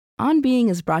On Being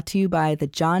is brought to you by the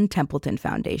John Templeton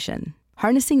Foundation,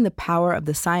 harnessing the power of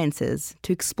the sciences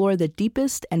to explore the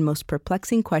deepest and most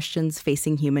perplexing questions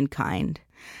facing humankind.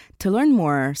 To learn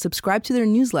more, subscribe to their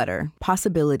newsletter,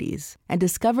 Possibilities, and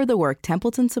discover the work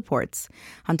Templeton supports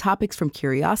on topics from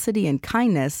curiosity and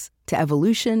kindness to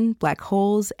evolution, black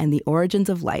holes, and the origins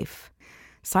of life.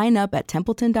 Sign up at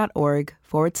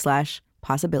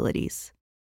templeton.org/possibilities.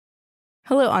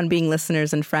 Hello, On Being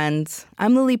listeners and friends.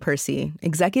 I'm Lily Percy,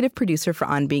 executive producer for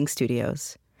On Being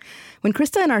Studios. When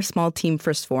Krista and our small team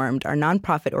first formed our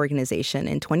nonprofit organization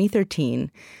in 2013,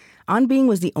 On Being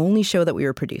was the only show that we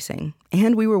were producing,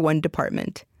 and we were one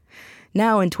department.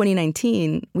 Now, in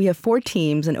 2019, we have 4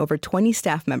 teams and over 20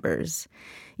 staff members,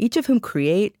 each of whom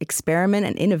create, experiment,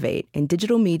 and innovate in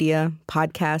digital media,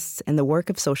 podcasts, and the work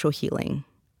of social healing.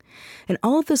 And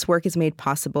all of this work is made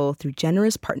possible through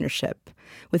generous partnership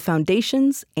with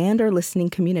foundations and our listening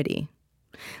community.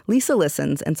 Lisa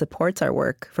listens and supports our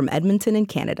work from Edmonton in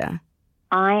Canada.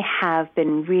 I have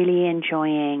been really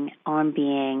enjoying On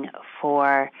Being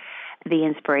for the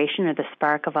inspiration or the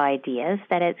spark of ideas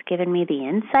that it's given me, the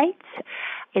insights.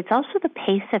 It's also the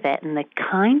pace of it and the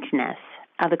kindness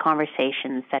of the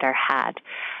conversations that are had,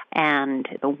 and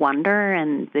the wonder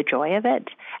and the joy of it,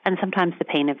 and sometimes the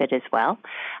pain of it as well.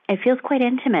 It feels quite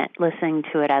intimate listening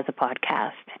to it as a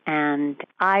podcast, and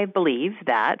I believe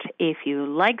that if you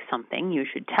like something, you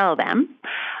should tell them,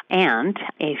 and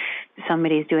if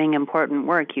somebody's doing important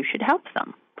work, you should help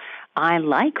them. I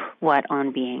like what On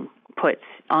Being puts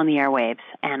on the airwaves,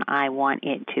 and I want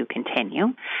it to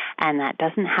continue, and that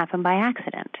doesn't happen by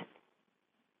accident.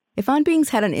 If On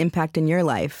Being's had an impact in your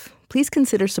life, please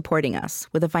consider supporting us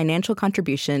with a financial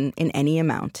contribution in any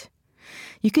amount.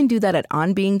 You can do that at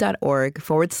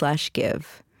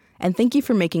onbeing.org/give. And thank you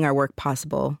for making our work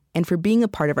possible and for being a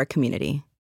part of our community.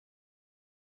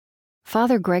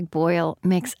 Father Greg Boyle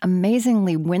makes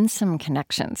amazingly winsome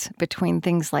connections between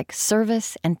things like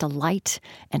service and delight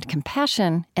and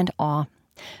compassion and awe.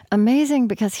 Amazing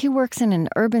because he works in an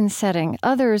urban setting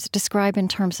others describe in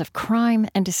terms of crime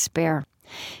and despair.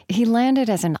 He landed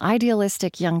as an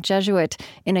idealistic young Jesuit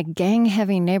in a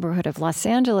gang-heavy neighborhood of Los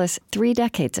Angeles 3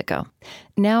 decades ago.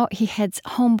 Now he heads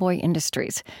Homeboy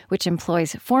Industries, which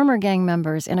employs former gang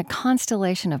members in a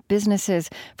constellation of businesses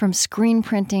from screen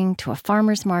printing to a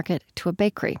farmer's market to a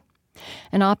bakery.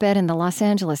 An op-ed in the Los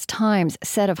Angeles Times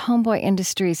said of Homeboy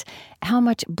Industries, how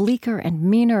much bleaker and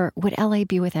meaner would LA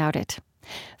be without it?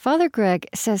 Father Greg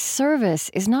says service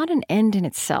is not an end in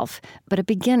itself, but a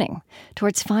beginning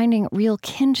towards finding real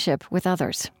kinship with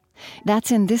others. That's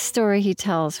in this story he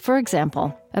tells, for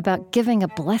example, about giving a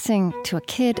blessing to a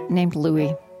kid named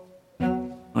Louis.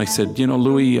 I said,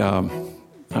 Louis,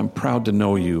 I'm proud to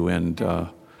know you, and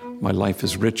my life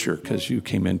is richer because you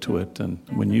came into it. And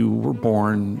when you were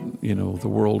born, the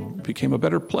world became a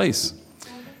better place.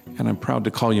 And I'm proud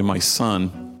to call you my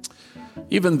son.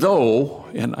 Even though,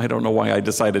 and I don't know why I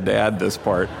decided to add this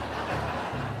part,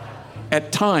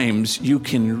 at times you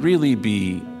can really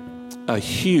be a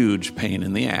huge pain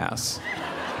in the ass.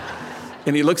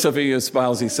 And he looks up at you and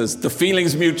smiles, he says, the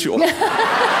feeling's mutual.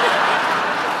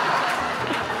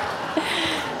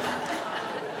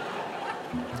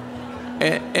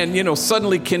 and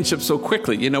suddenly kinship so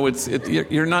quickly.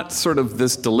 You're not sort of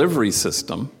this delivery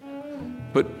system,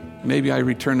 but maybe I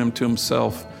return him to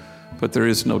himself. But there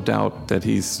is no doubt that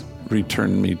he's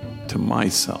returned me to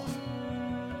myself.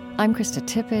 I'm Krista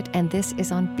Tippett, and this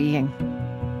is On Being.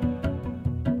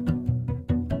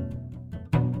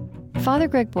 Father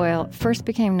Greg Boyle first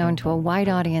became known to a wide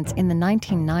audience in the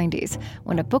 1990s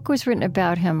when a book was written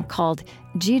about him called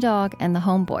G-Dog and the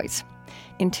Homeboys.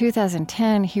 In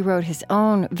 2010, he wrote his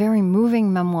own very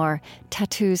moving memoir,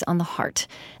 Tattoos on the Heart,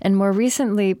 and more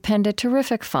recently penned a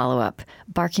terrific follow-up,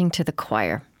 Barking to the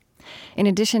Choir. In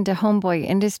addition to Homeboy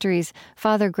Industries,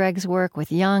 Father Greg's work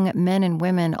with young men and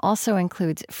women also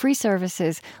includes free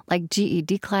services like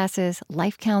GED classes,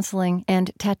 life counseling,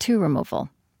 and tattoo removal.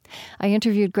 I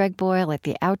interviewed Greg Boyle at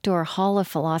the Outdoor Hall of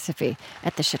Philosophy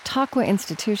at the Chautauqua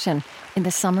Institution in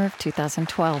the summer of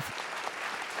 2012.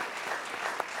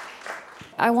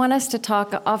 I want us to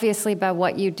talk, obviously, about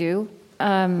what you do,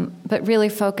 but really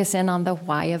focus in on the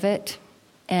why of it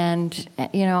and,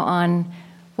 on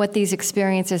what these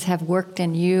experiences have worked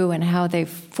in you and how they've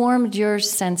formed your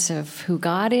sense of who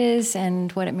God is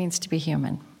and what it means to be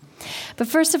human. But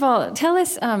first of all, tell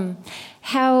us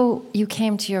how you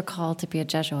came to your call to be a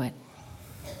Jesuit.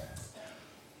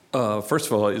 First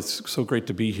of all, it's so great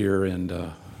to be here, and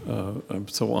I'm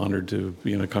so honored to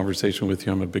be in a conversation with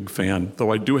you. I'm a big fan,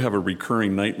 though I do have a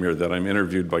recurring nightmare that I'm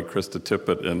interviewed by Krista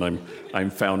Tippett, and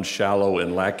I'm found shallow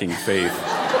and lacking faith.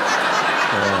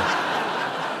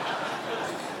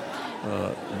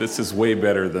 This is way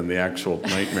better than the actual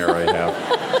nightmare I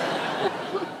have.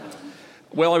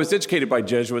 Well, I was educated by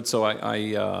Jesuits,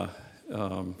 so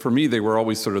for me, they were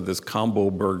always sort of this combo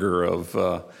burger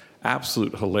of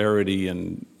absolute hilarity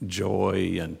and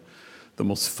joy and the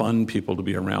most fun people to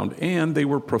be around. And they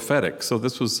were prophetic. So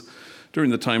this was during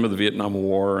the time of the Vietnam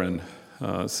War, and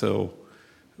so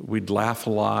we'd laugh a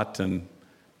lot, and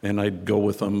I'd go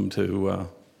with them to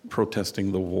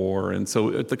protesting the war. And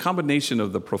so the combination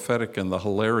of the prophetic and the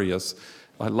hilarious,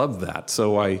 I loved that.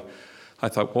 So I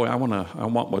thought, boy,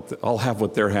 I'll have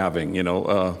what they're having, you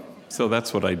know. So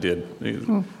that's what I did.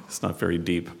 It's not very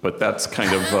deep, but that's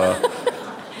kind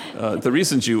of the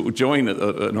reasons you join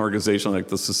an organization like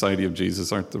the Society of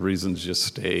Jesus aren't the reasons you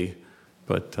stay,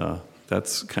 but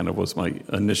that's kind of was my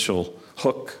initial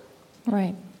hook.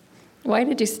 Right. Why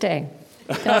did you stay?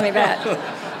 Tell me that.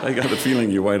 I got a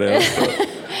feeling you might ask.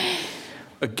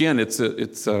 Again, it's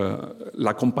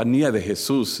La Compañía de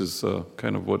Jesús is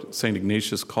kind of what St.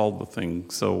 Ignatius called the thing.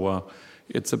 So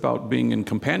it's about being in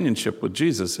companionship with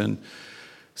Jesus. And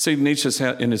St. Ignatius,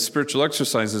 in his spiritual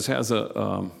exercises, has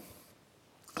a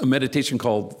meditation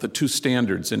called The Two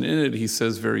Standards. And in it, he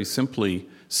says very simply,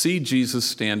 see Jesus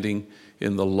standing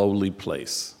in the lowly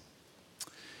place.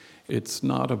 It's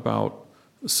not about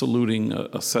saluting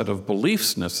a set of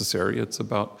beliefs necessary. It's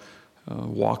about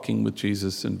walking with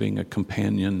Jesus and being a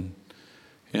companion.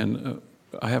 And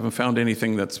I haven't found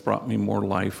anything that's brought me more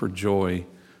life or joy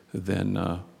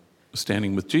than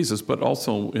standing with Jesus, but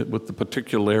also with the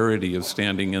particularity of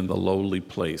standing in the lowly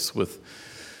place with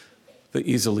the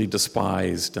easily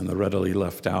despised and the readily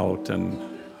left out, and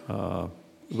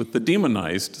with the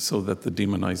demonized so that the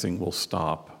demonizing will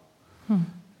stop,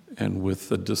 and with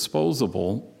the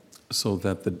disposable so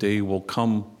that the day will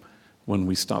come when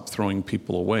we stop throwing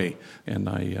people away. And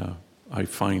I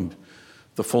find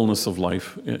the fullness of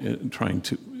life in trying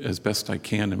to, as best I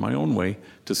can in my own way,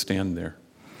 to stand there.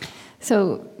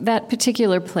 So that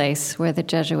particular place where the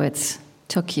Jesuits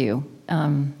took you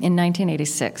in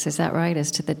 1986, is that right,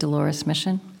 is to the Dolores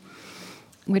Mission,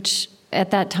 which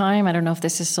at that time, I don't know if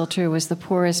this is still true, was the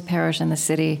poorest parish in the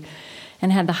city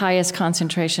and had the highest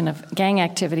concentration of gang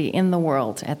activity in the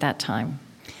world at that time.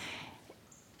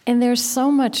 And there's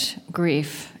so much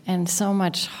grief and so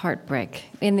much heartbreak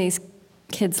in these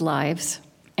kids' lives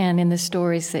and in the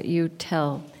stories that you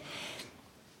tell.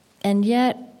 And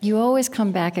yet, you always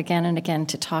come back again and again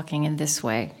to talking in this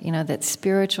way, you know, that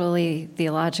spiritually,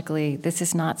 theologically, this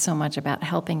is not so much about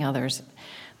helping others.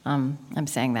 I'm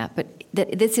saying that. But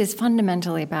this is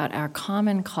fundamentally about our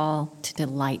common call to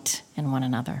delight in one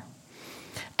another.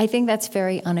 I think that's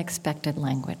very unexpected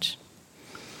language.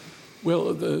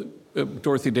 Well,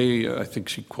 Dorothy Day, I think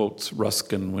she quotes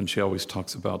Ruskin when she always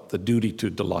talks about the duty to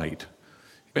delight.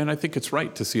 And I think it's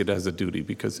right to see it as a duty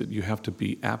because you have to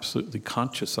be absolutely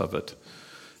conscious of it.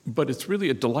 But it's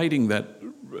really a delighting that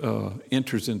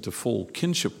enters into full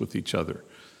kinship with each other.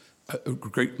 I'm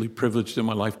greatly privileged in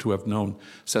my life to have known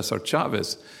Cesar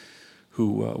Chavez,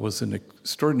 who was an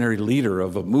extraordinary leader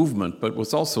of a movement, but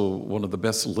was also one of the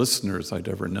best listeners I'd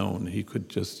ever known.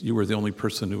 You were the only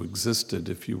person who existed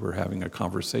if you were having a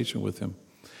conversation with him.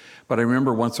 But I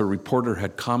remember once a reporter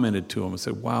had commented to him and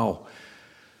said, wow,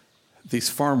 these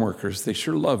farm workers, they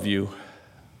sure love you.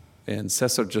 And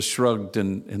Cesar just shrugged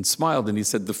and smiled, and he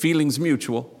said, the feeling's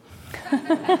mutual.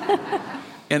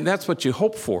 And that's what you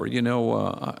hope for. You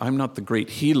know, I'm not the great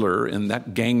healer, and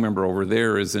that gang member over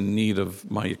there is in need of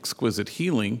my exquisite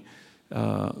healing.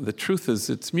 The truth is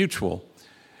it's mutual.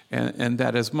 And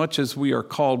that as much as we are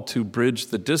called to bridge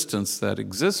the distance that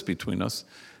exists between us,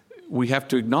 we have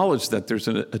to acknowledge that there's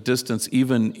a distance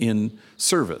even in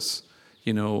service.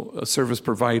 You know, a service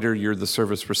provider, you're the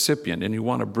service recipient, and you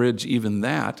want to bridge even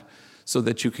that so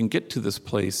that you can get to this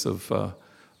place of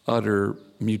utter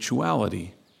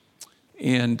mutuality.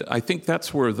 And I think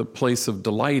that's where the place of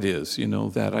delight is, you know,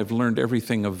 that I've learned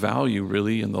everything of value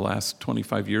really in the last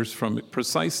 25 years from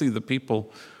precisely the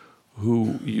people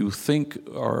who you think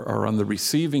are on the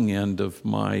receiving end of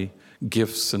my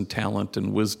gifts and talent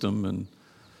and wisdom,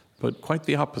 but quite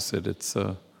the opposite.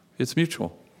 It's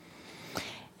mutual.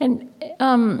 And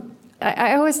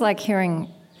I always like hearing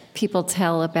people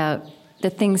tell about the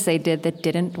things they did that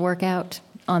didn't work out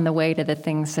on the way to the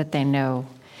things that they know.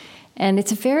 And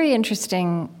it's very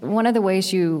interesting. One of the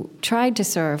ways you tried to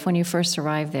serve when you first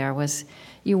arrived there was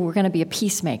you were going to be a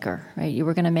peacemaker, right? You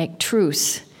were going to make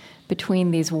truce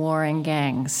between these warring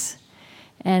gangs.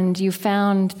 And you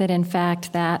found that, in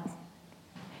fact, that,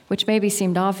 which maybe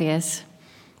seemed obvious,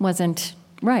 wasn't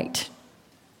right.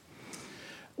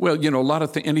 Well, you know, a lot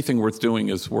of anything worth doing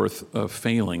is worth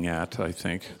failing at, I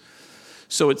think.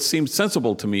 So it seemed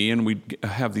sensible to me, and we'd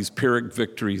have these Pyrrhic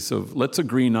victories of let's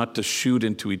agree not to shoot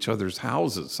into each other's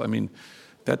houses. I mean,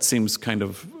 that seems kind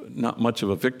of not much of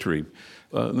a victory.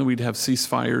 And then we'd have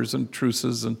ceasefires and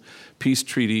truces and peace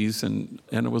treaties, and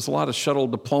it was a lot of shuttle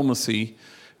diplomacy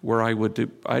where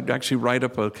I'd actually write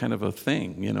up a kind of a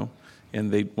thing,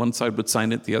 and one side would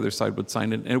sign it, the other side would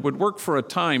sign it, and it would work for a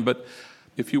time, but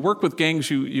if you work with gangs,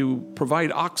 you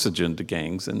provide oxygen to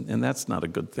gangs, and that's not a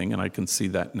good thing, and I can see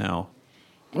that now.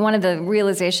 One of the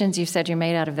realizations you said you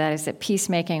made out of that is that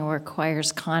peacemaking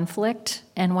requires conflict.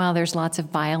 And while there's lots of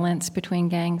violence between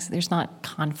gangs, there's not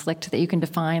conflict that you can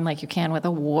define like you can with a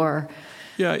war.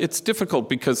 Yeah, it's difficult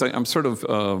because I'm sort of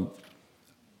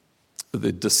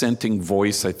the dissenting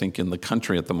voice, I think, in the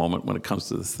country at the moment when it comes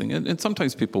to this thing. And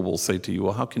sometimes people will say to you,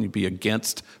 well, how can you be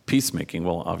against peacemaking?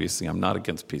 Well, obviously, I'm not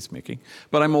against peacemaking.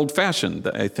 But I'm old-fashioned.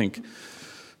 I think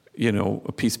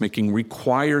peacemaking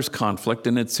requires conflict,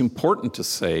 and it's important to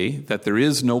say that there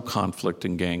is no conflict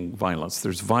in gang violence.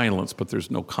 There's violence, but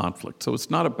there's no conflict. So it's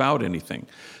not about anything.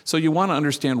 So you want to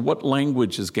understand what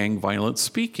language is gang violence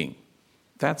speaking.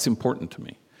 That's important to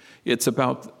me. It's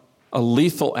about a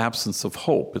lethal absence of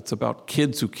hope. It's about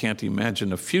kids who can't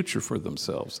imagine a future for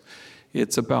themselves.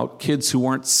 It's about kids who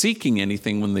aren't seeking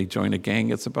anything when they join a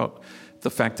gang. It's about the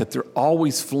fact that they're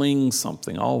always fleeing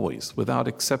something, always, without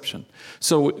exception.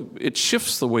 So it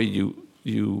shifts the way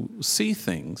you see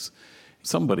things.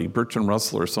 Bertrand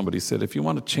Russell or somebody said, if you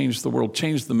want to change the world,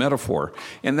 change the metaphor.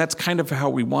 And that's kind of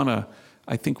how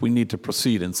I think we need to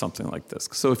proceed in something like this.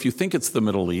 So if you think it's the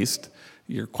Middle East,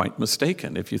 you're quite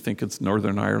mistaken. If you think it's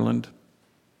Northern Ireland,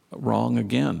 wrong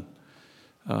again.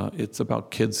 It's about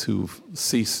kids who've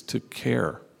ceased to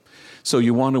care. So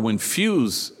you want to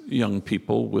infuse young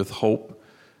people with hope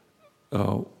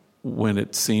when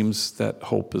it seems that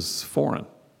hope is foreign.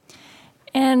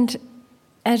 And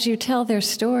as you tell their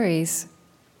stories,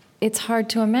 it's hard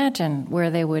to imagine where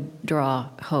they would draw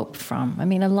hope from. I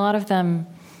mean, a lot of them,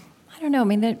 I don't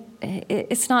know,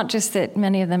 it's not just that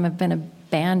many of them have been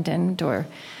abandoned or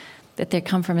that they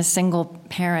come from a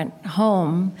single-parent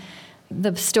home.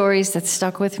 The stories that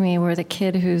stuck with me were the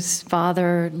kid whose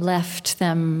father left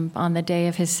them on the day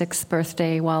of his 6th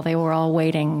birthday while they were all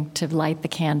waiting to light the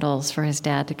candles for his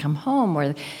dad to come home,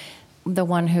 or the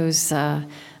one whose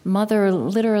mother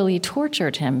literally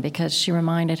tortured him because she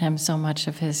reminded him so much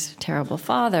of his terrible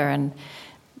father. And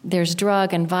there's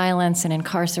drug and violence and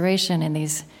incarceration in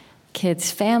these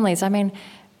kids' families. I mean,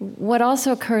 what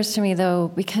also occurs to me, though,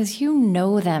 because you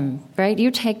know them, right? You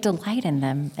take delight in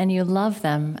them and you love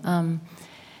them.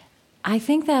 I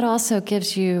think that also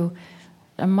gives you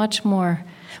a much more,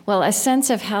 a sense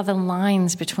of how the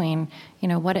lines between,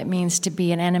 what it means to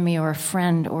be an enemy or a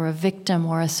friend or a victim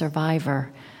or a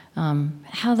survivor,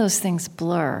 how those things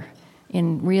blur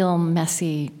in real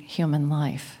messy human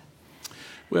life.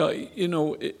 Well,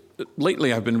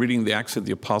 lately I've been reading the Acts of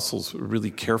the Apostles really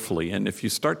carefully, and if you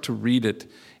start to read it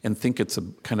and think it's a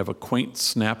kind of a quaint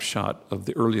snapshot of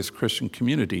the earliest Christian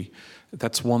community,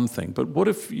 that's one thing. But what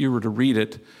if you were to read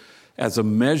it as a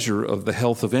measure of the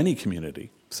health of any community?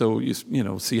 So you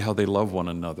see how they love one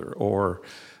another, or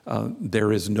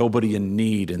there is nobody in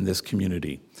need in this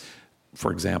community,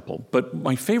 for example. But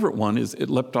my favorite one is,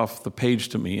 it leapt off the page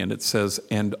to me, and it says,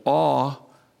 "And awe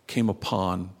came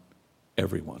upon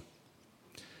everyone."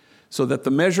 So that the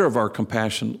measure of our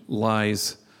compassion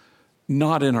lies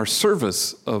not in our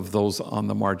service of those on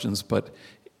the margins, but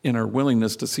in our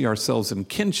willingness to see ourselves in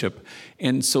kinship.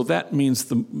 And so that means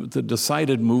the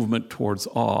decided movement towards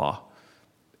awe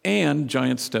and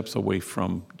giant steps away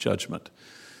from judgment.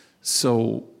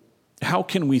 So how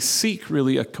can we seek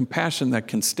really a compassion that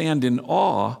can stand in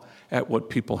awe at what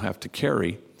people have to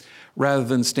carry rather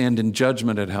than stand in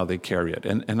judgment at how they carry it?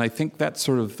 And I think that's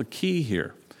sort of the key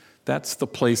here. That's the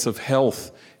place of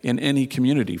health in any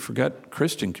community. Forget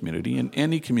Christian community. In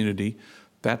any community,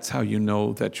 that's how you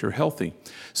know that you're healthy.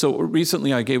 So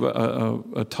recently I gave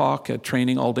a talk at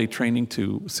training, all-day training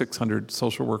to 600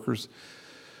 social workers,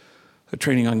 a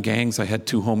training on gangs. I had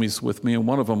 2 homies with me, and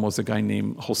one of them was a guy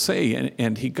named Jose,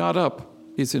 and he got up,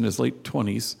 he's in his late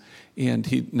 20s, and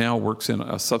he now works in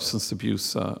a substance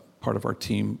abuse part of our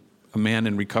team, a man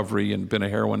in recovery and been a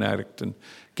heroin addict and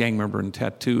gang member and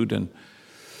tattooed, and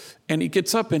he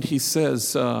gets up and he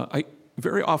says,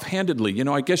 very offhandedly,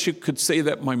 I guess you could say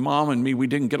that my mom and me, we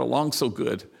didn't get along so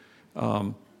good.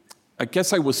 I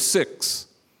guess I was 6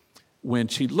 when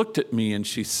she looked at me and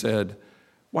she said,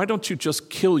 "Why don't you just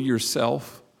kill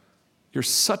yourself? You're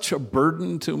such a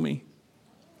burden to me."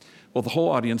 Well, the whole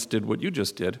audience did what you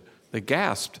just did. They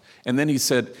gasped. And then he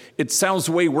said, "It sounds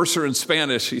way worser in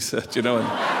Spanish," he said,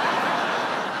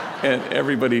 and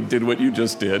everybody did what you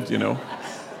just did,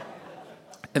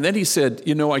 And then he said,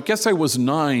 I guess I was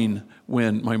 9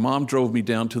 when my mom drove me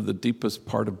down to the deepest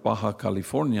part of Baja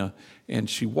California, and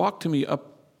she walked me up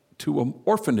to an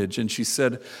orphanage, and she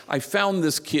said, I found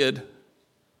this kid.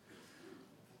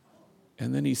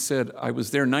 And then he said, I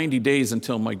was there 90 days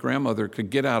until my grandmother could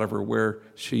get out of her where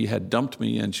she had dumped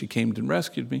me, and she came and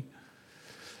rescued me.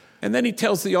 And then he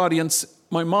tells the audience,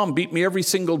 my mom beat me every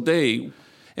single day.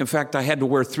 In fact, I had to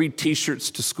wear 3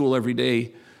 T-shirts to school every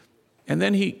day. And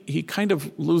then he kind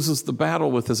of loses the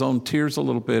battle with his own tears a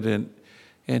little bit,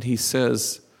 and he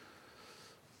says,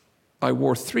 I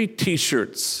wore 3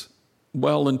 T-shirts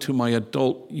well into my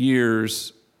adult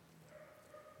years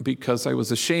because I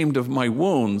was ashamed of my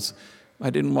wounds. I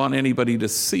didn't want anybody to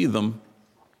see them.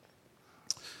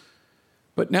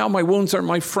 But now my wounds are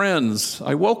my friends.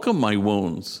 I welcome my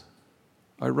wounds.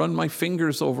 I run my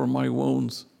fingers over my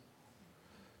wounds.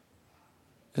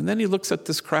 And then he looks at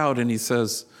this crowd and he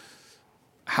says,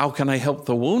 how can I help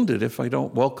the wounded if I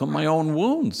don't welcome my own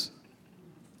wounds?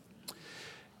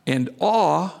 And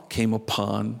awe came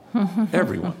upon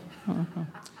everyone.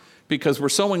 Because we're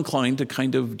so inclined to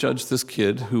kind of judge this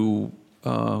kid who,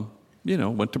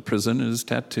 went to prison and is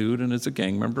tattooed and is a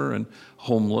gang member and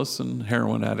homeless and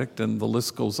heroin addict, and the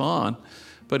list goes on.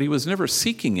 But he was never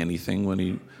seeking anything when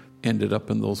he ended up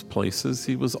in those places.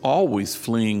 He was always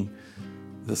fleeing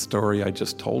the story I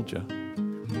just told you.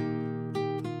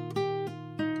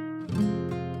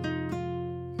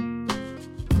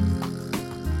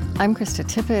 I'm Krista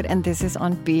Tippett, and this is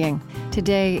On Being.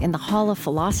 Today, in the Hall of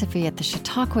Philosophy at the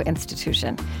Chautauqua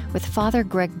Institution, with Father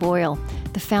Greg Boyle,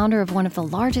 the founder of one of the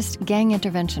largest gang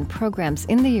intervention programs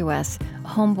in the U.S.,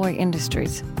 Homeboy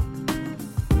Industries.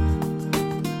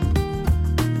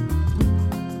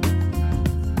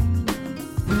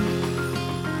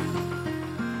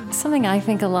 Something I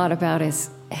think a lot about is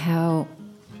how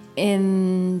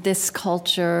in this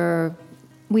culture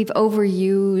we've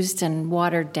overused and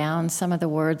watered down some of the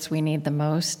words we need the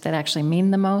most that actually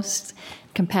mean the most.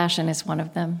 Compassion is one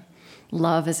of them.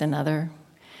 Love is another.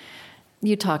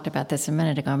 You talked about this a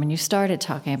minute ago. I mean, you started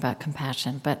talking about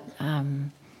compassion, but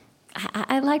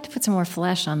I'd like to put some more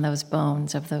flesh on those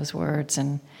bones of those words.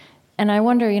 And I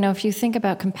wonder, if you think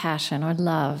about compassion or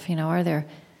love, are there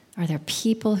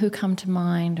people who come to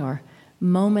mind or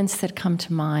moments that come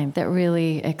to mind that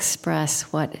really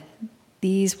express what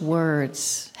these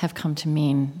words have come to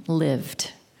mean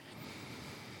lived?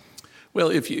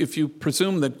 Well, if you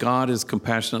presume that God is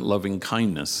compassionate, loving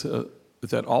kindness,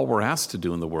 that all we're asked to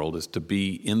do in the world is to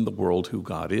be in the world who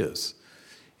God is.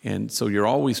 And so you're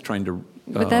always trying to...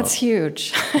 But that's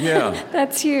huge. Yeah.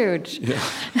 That's huge.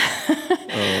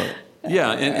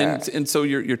 Yeah. And so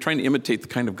you're trying to imitate the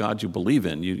kind of God you believe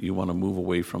in. You want to move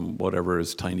away from whatever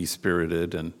is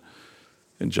tiny-spirited and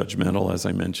judgmental, as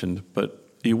I mentioned. But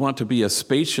you want to be as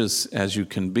spacious as you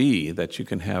can be, that you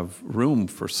can have room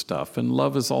for stuff. And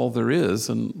love is all there is,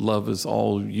 and love is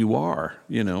all you are,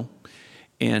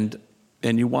 And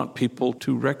you want people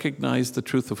to recognize the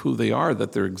truth of who they are,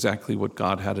 that they're exactly what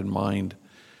God had in mind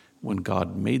when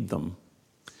God made them.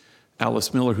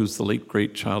 Alice Miller, who's the late,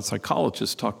 great child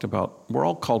psychologist, talked about we're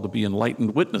all called to be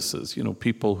enlightened witnesses,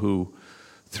 people who,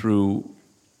 through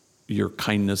your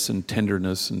kindness and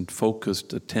tenderness and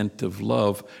focused, attentive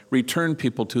love, return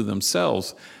people to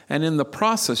themselves. And in the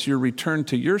process, you're returned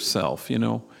to yourself,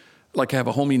 Like I have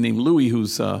a homie named Louis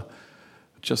who's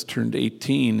just turned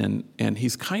 18, and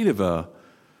he's kind of a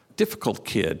difficult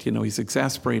kid. He's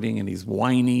exasperating and he's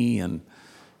whiny, and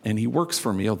he works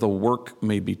for me, although work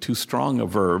may be too strong a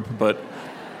verb, but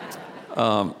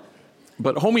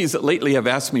homies that lately have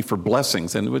asked me for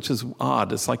blessings, and which is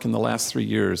odd. It's like in the last 3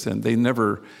 years, and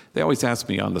they always ask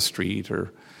me on the street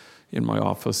or in my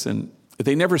office, and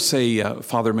they never say,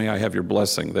 Father, may I have your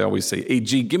blessing? They always say, hey,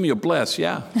 G, give me a bless,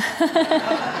 yeah.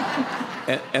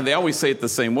 and they always say it the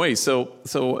same way. So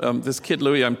this kid,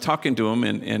 Louis, I'm talking to him,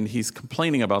 and he's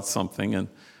complaining about something, and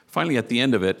finally at the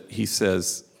end of it, he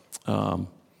says,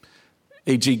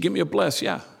 hey, G, give me a bless,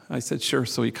 yeah. I said, sure.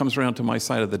 So he comes around to my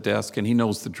side of the desk, and he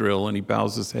knows the drill, and he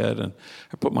bows his head, and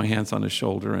I put my hands on his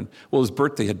shoulder. And, his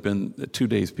birthday had been 2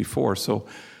 days before, so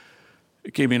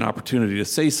it gave me an opportunity to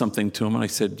say something to him. And I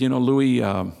said, Louis,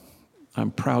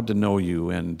 I'm proud to know you,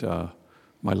 and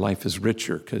my life is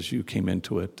richer because you came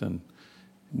into it. And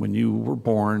when you were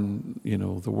born,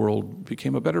 the world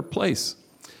became a better place.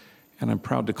 And I'm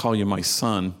proud to call you my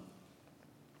son.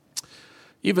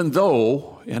 Even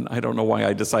though, and I don't know why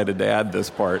I decided to add this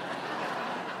part,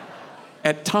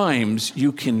 at times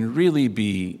you can really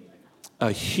be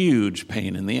a huge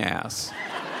pain in the ass.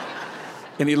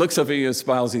 And he looks up at you and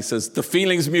smiles, he says, the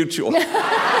feeling's mutual.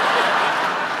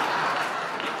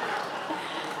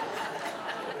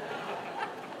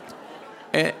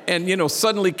 And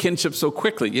suddenly kinship so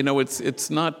quickly. It's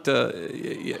not,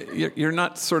 you're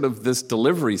not sort of this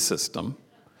delivery system,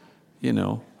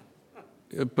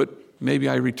 but maybe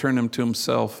I return him to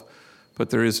himself, but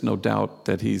there is no doubt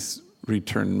that he's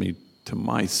returned me to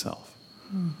myself.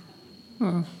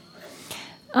 You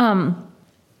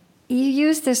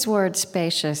use this word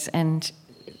spacious, and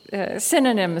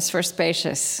synonyms for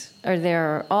spacious are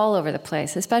there all over the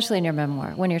place, especially in your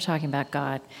memoir when you're talking about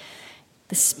God.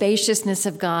 The spaciousness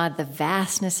of God, the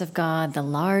vastness of God, the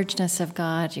largeness of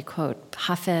God. You quote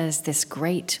Hafez, this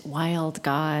great wild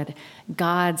God,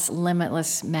 God's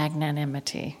limitless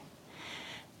magnanimity.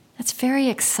 That's very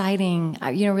exciting,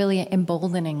 really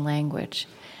emboldening language.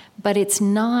 But it's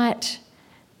not,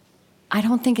 I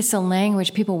don't think it's a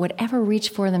language people would ever reach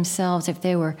for themselves if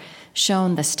they were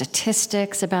shown the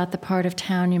statistics about the part of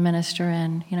town you minister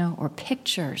in, or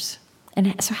pictures.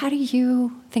 And so how do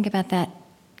you think about that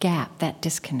gap, that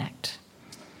disconnect?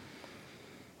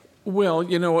 Well,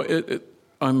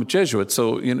 I'm a Jesuit,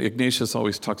 so Ignatius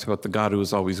always talks about the God who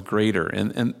is always greater,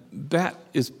 and that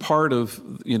is part of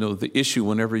the issue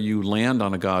whenever you land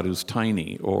on a God who's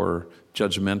tiny or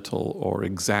judgmental or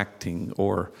exacting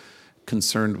or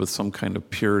concerned with some kind of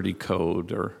purity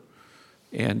code,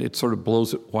 and it sort of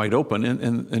blows it wide open,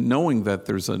 and knowing that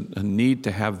there's a need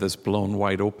to have this blown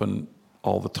wide open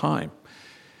all the time.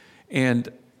 And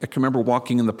I can remember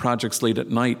walking in the projects late at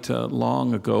night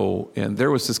long ago, and there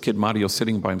was this kid, Mario,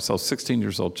 sitting by himself, 16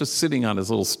 years old, just sitting on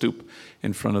his little stoop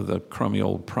in front of the crummy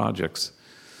old projects.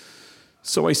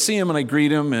 So I see him and I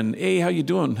greet him, and, hey, how you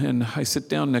doing? And I sit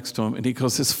down next to him, and he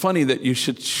goes, it's funny that you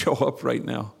should show up right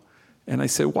now. And I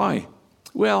said, why?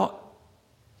 Well,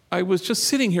 I was just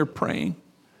sitting here praying,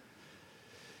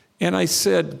 and I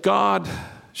said, God,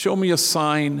 show me a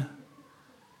sign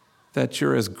that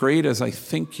you're as great as I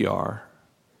think you are.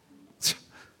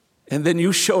 And then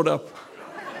you showed up.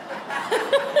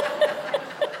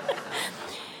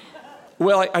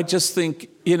 Well, I just think,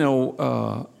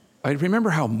 I remember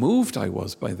how moved I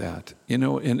was by that,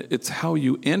 and it's how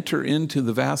you enter into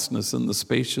the vastness and the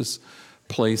spacious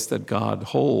place that God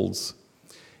holds.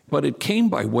 But it came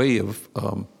by way of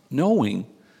knowing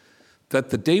that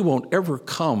the day won't ever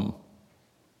come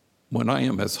when I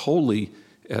am as holy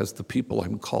as the people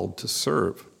I'm called to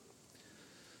serve.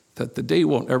 That the day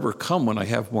won't ever come when I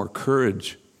have more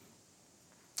courage,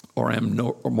 or am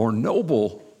more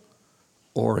noble,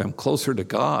 or am closer to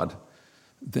God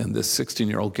than this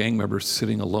 16-year-old gang member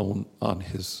sitting alone on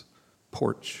his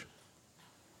porch.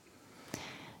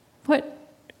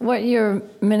 What your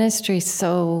ministry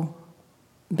so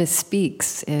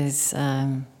bespeaks is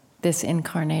this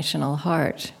incarnational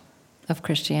heart of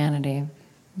Christianity,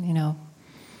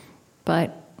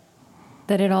 but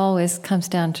that it always comes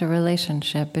down to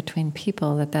relationship between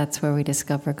people, that's where we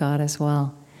discover God as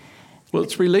well. Well,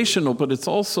 it's relational, but it's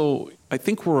also, I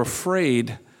think we're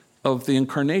afraid of the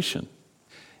incarnation.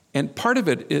 And part of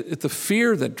it, the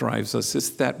fear that drives us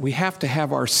is that we have to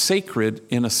have our sacred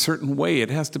in a certain way. It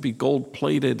has to be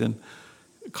gold-plated and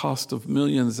cost of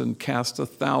millions and cast of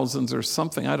thousands or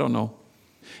something, I don't know.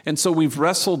 And so we've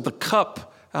wrestled the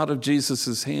cup out of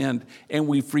Jesus' hand, and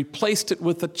we've replaced it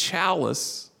with a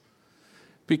chalice.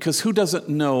 Because who doesn't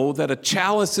know that a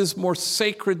chalice is more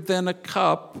sacred than a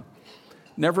cup?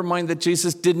 Never mind that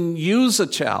Jesus didn't use a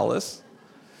chalice.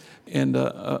 And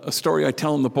a story I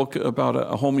tell in the book about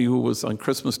a homie who was on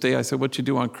Christmas Day. I said, what'd you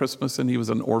do on Christmas? And he was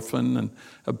an orphan and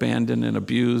abandoned and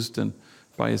abused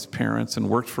by his parents and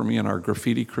worked for me in our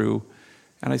graffiti crew.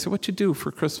 And I said, what'd you do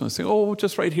for Christmas? He said, oh,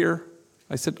 just right here.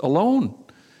 I said, alone?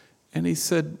 And he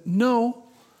said, no.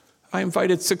 I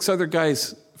invited 6 other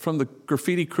guys from the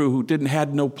graffiti crew who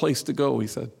had no place to go, he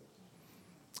said.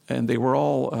 And they were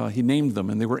all, he named them,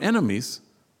 and they were enemies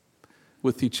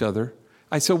with each other.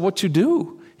 I said, what'd you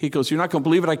do? He goes, you're not going to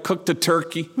believe it, I cooked a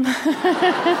turkey.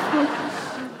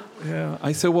 Yeah.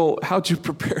 I said, well, how'd you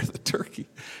prepare the turkey?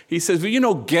 He says,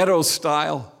 well, ghetto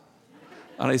style.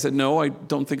 And I said, no, I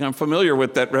don't think I'm familiar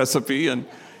with that recipe. And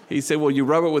he said, well, you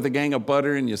rub it with a gang of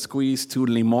butter and you squeeze 2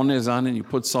 limones on it and you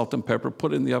put salt and pepper,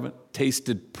 put it in the oven.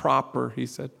 Tasted proper, he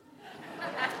said.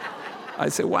 I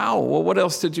said, wow, well, what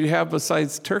else did you have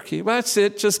besides turkey? Well, that's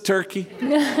it, just turkey.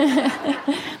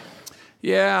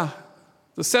 Yeah,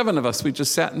 the 7 of us, we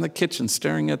just sat in the kitchen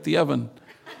staring at the oven,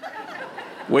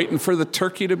 waiting for the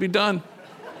turkey to be done.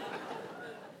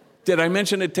 Did I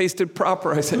mention it tasted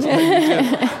proper? I said, yeah,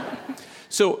 you did.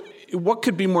 So what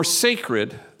could be more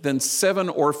sacred than 7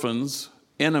 orphans,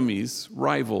 enemies,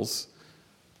 rivals,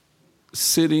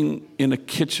 sitting in a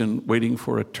kitchen waiting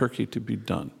for a turkey to be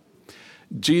done?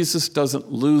 Jesus doesn't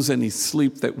lose any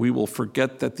sleep that we will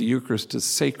forget that the Eucharist is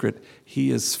sacred. He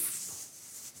is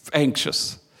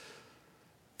anxious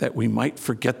that we might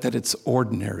forget that it's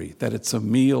ordinary, that it's a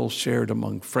meal shared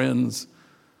among friends.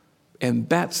 And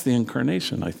that's the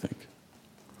incarnation, I think.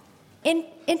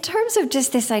 In terms of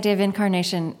just this idea of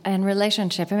incarnation and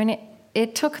relationship, I mean,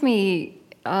 it took me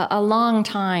a long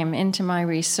time into my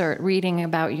research, reading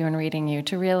about you and reading you,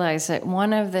 to realize that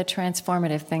one of the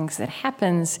transformative things that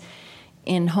happens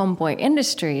in Homeboy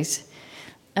Industries,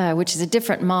 which is a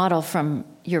different model from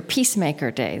your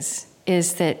peacemaker days,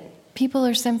 is that people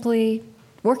are simply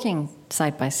working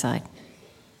side by side.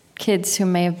 Kids who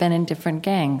may have been in different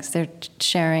gangs, they're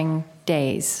sharing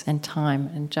days and time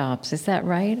and jobs. Is that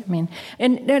right? I mean,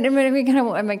 and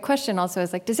my question also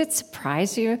is, like, does it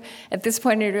surprise you at this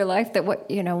point in your life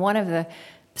that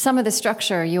some of the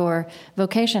structure your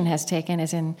vocation has taken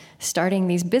is in starting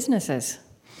these businesses?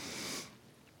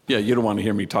 Yeah, you don't want to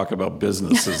hear me talk about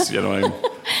businesses.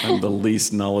 I'm the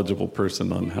least knowledgeable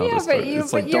person on how to start.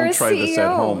 It's like, don't try this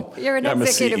at home. You're an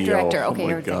executive director. Okay, oh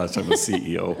my gosh, I'm a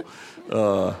CEO.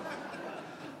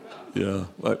 Yeah,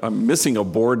 I'm missing a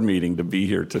board meeting to be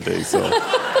here today, so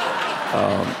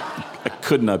I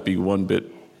could not be one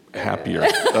bit happier.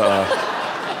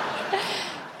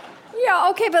 Yeah,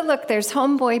 okay, but look, there's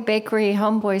Homeboy Bakery,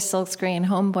 Homeboy Silkscreen,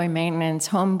 Homeboy Maintenance,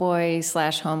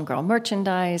 Homeboy/Homegirl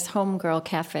Merchandise, Homegirl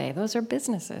Cafe. Those are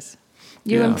businesses.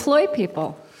 You employ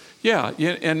people. Yeah,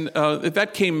 and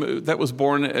that was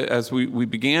born as we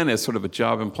began as sort of a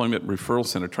job employment referral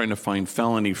center, trying to find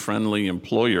felony-friendly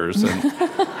employers,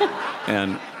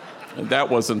 and that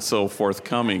wasn't so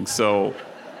forthcoming. So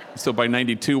by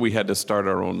 '92 we had to start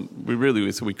our own.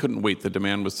 We couldn't wait. The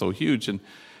demand was so huge,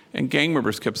 and gang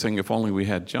members kept saying, if only we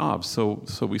had jobs. So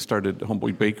we started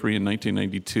Homeboy Bakery in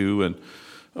 1992, and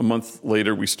a month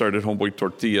later we started Homeboy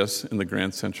Tortillas in the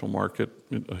Grand Central Market,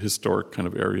 a historic kind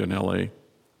of area in LA.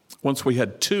 Once we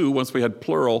had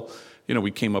plural,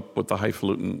 we came up with the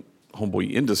highfalutin Homeboy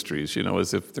Industries,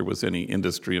 as if there was any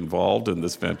industry involved in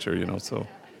this venture, so.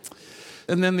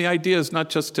 And then the idea is not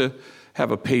just to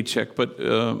have a paycheck, but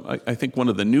I think one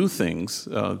of the new things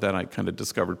that I kind of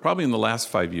discovered, probably in the last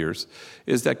 5 years,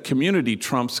 is that community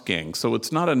trumps gang. So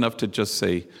it's not enough to just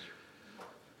say,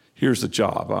 here's a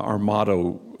job. Our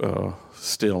motto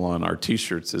still on our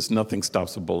T-shirts is, nothing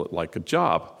stops a bullet like a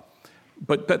job.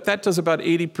 But that does about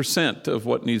 80% of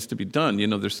what needs to be done.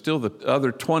 There's still the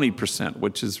other 20%,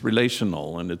 which is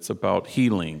relational, and it's about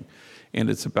healing, and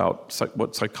it's about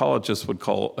what psychologists would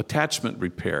call attachment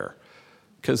repair.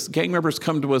 Because gang members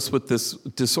come to us with this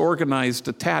disorganized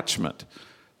attachment.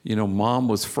 Mom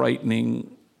was frightening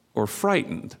or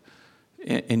frightened,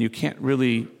 and you can't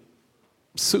really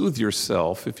soothe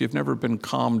yourself if you've never been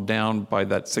calmed down by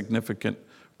that significant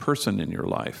person in your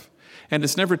life. And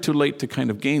it's never too late to kind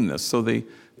of gain this. So they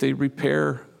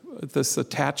repair this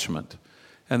attachment,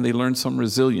 and they learn some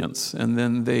resilience, and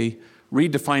then they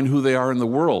redefine who they are in the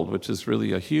world, which is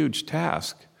really a huge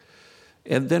task.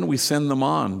 And then we send them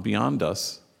on beyond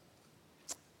us.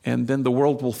 And then the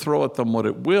world will throw at them what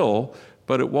it will,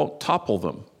 but it won't topple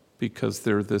them because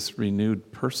they're this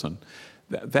renewed person.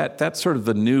 That's sort of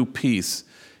the new piece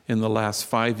in the last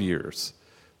 5 years.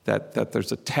 That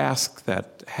there's a task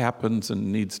that happens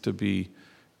and needs to be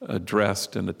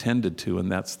addressed and attended to,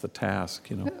 and that's the task,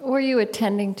 Were you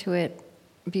attending to it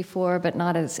before, but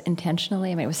not as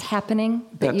intentionally? I mean, it was happening,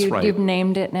 but that's right. You've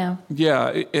named it now?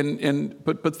 Yeah,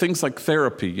 but things like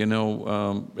therapy,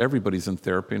 everybody's in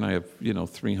therapy, and I have,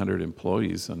 300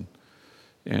 employees, and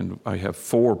I have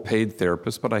 4 paid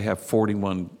therapists, but I have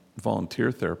 41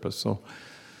 volunteer therapists, so.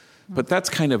 But that's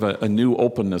kind of a new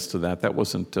openness to that. That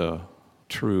wasn't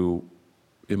true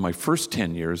in my first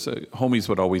 10 years. Homies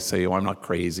would always say, "Oh, I'm not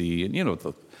crazy," and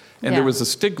there was a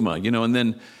stigma, and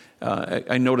then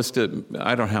I noticed it.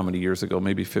 I don't know how many years ago,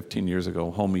 maybe 15 years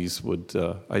ago. Homies would,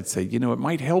 I'd say, it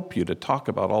might help you to talk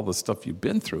about all the stuff you've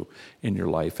been through in your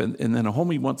life. And then a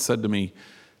homie once said to me,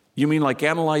 "You mean like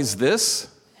analyze this?"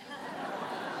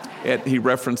 And he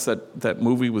referenced that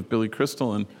movie with Billy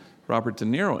Crystal and Robert De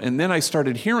Niro. And then I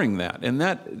started hearing that, and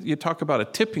that you talk about a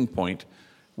tipping point,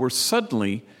 where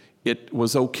suddenly it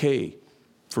was okay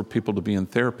for people to be in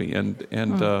therapy.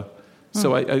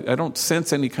 So I don't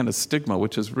sense any kind of stigma,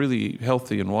 which is really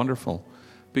healthy and wonderful,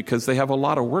 because they have a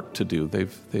lot of work to do.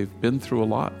 They've been through a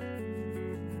lot.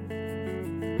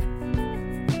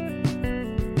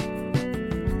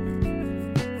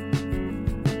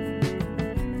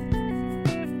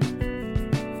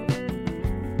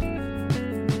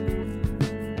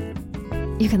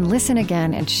 You can listen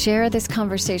again and share this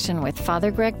conversation with Father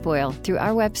Greg Boyle through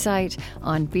our website,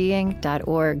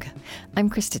 onbeing.org. I'm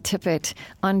Krista Tippett.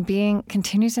 On Being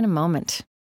continues in a moment.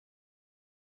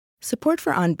 Support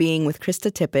for On Being with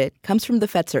Krista Tippett comes from the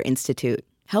Fetzer Institute,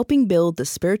 helping build the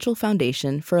spiritual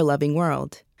foundation for a loving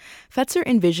world. Fetzer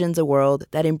envisions a world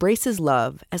that embraces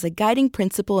love as a guiding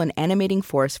principle and animating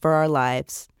force for our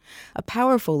lives, a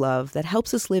powerful love that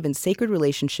helps us live in sacred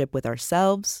relationship with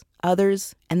ourselves,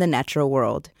 others, and the natural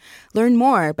world. Learn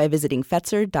more by visiting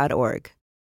Fetzer.org.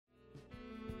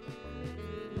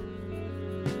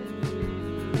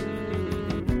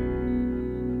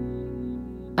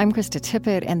 I'm Krista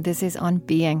Tippett, and this is On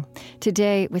Being.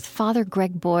 Today with Father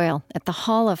Greg Boyle at the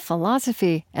Hall of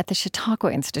Philosophy at the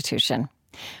Chautauqua Institution.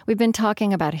 We've been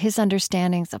talking about his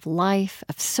understandings of life,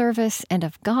 of service, and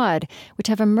of God, which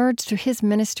have emerged through his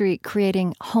ministry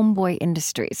creating Homeboy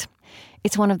Industries.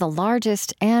 It's one of the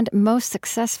largest and most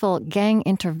successful gang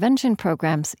intervention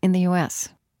programs in the U.S.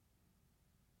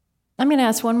 I'm going to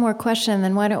ask one more question,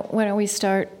 then why don't we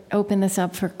open this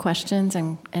up for questions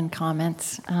and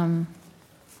comments.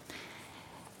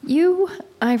 You,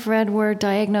 I've read, were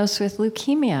diagnosed with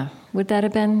leukemia. Would that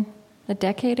have been a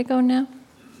decade ago now?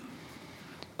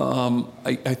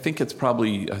 I think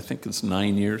it's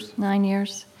 9 years. 9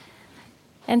 years.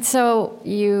 And so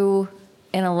you,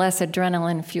 in a less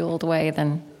adrenaline-fueled way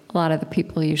than a lot of the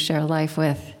people you share life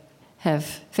with, have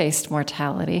faced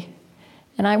mortality.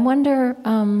 And I wonder,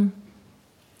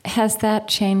 has that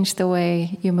changed the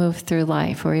way you move through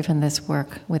life, or even this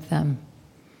work with them?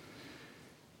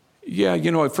 Yeah,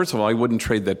 first of all, I wouldn't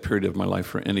trade that period of my life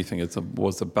for anything. It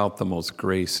was about the most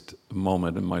graced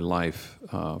moment in my life,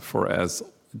 for as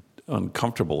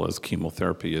uncomfortable as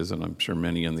chemotherapy is, and I'm sure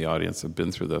many in the audience have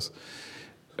been through this.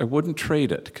 I wouldn't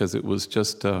trade it, because it was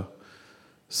just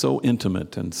so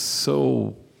intimate and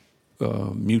so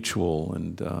mutual.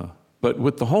 But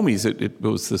with the homies, it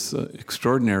was this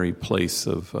extraordinary place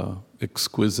of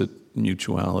exquisite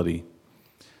mutuality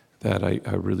that I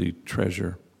really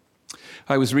treasure.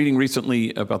 I was reading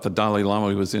recently about the Dalai Lama.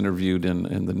 He was interviewed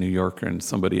in the New Yorker, and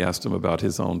somebody asked him about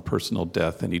his own personal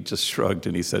death, and he just shrugged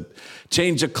and he said,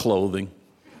 "Change of clothing."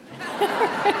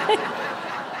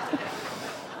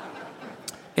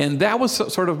 And that was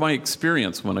sort of my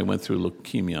experience when I went through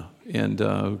leukemia,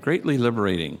 and greatly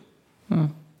liberating.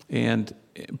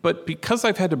 But because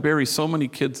I've had to bury so many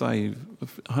kids,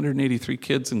 183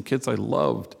 kids, and kids I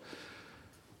loved,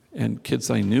 and kids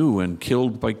I knew, and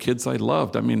killed by kids I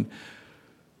loved. I mean,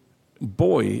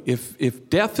 boy, if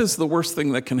death is the worst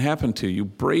thing that can happen to you,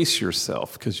 brace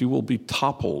yourself, because you will be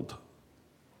toppled.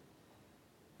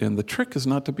 And the trick is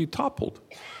not to be toppled.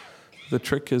 The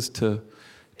trick is to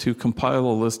compile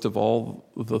a list of all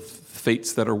the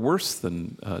fates that are worse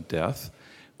than death,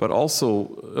 but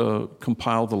also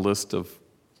compile the list of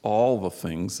all the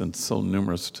things, and so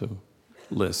numerous to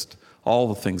list, all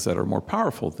the things that are more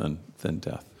powerful than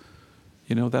death.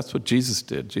 That's what Jesus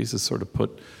did. Jesus sort of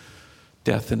put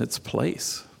death in its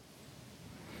place.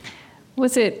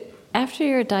 Was it after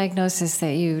your diagnosis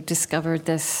that you discovered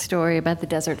this story about the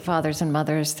desert fathers and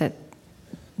mothers, that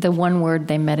the one word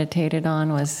they meditated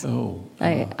on was...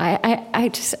 I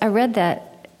read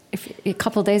that a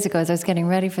couple of days ago as I was getting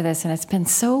ready for this, and it's been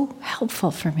so helpful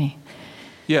for me.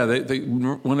 Yeah, they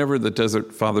whenever the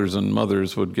desert fathers and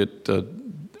mothers would get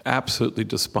absolutely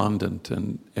despondent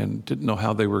and didn't know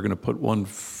how they were going to put one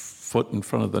foot in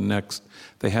front of the next,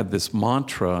 they had this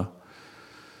mantra,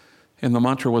 and the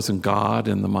mantra wasn't God,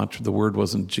 and the word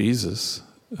wasn't Jesus,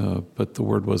 but the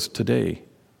word was today.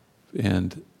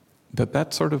 And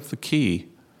that's sort of the key.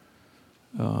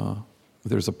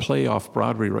 There's a play off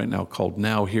Broadway right now called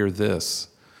Now Hear This.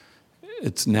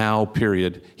 It's now,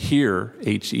 period, hear,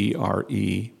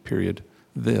 H-E-R-E, period,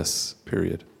 this,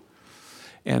 period.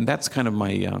 And that's kind of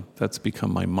that's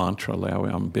become my mantra.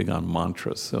 I'm big on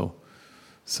mantras.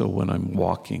 So when I'm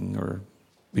walking or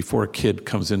before a kid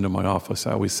comes into my office,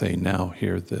 I always say, now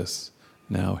hear this,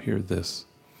 now hear this.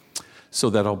 So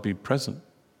that I'll be present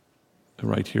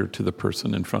right here to the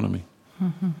person in front of me.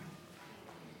 Mm-hmm.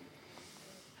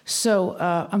 So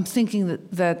I'm thinking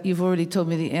that you've already told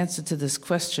me the answer to this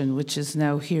question, which is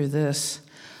now hear this.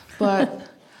 But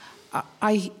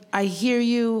I hear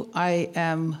you. I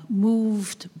am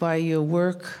moved by your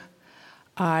work.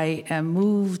 I am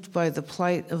moved by the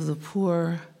plight of the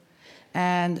poor.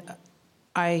 And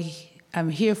I am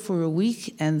here for a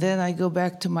week, and then I go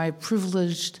back to my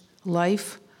privileged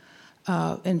life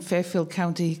in Fairfield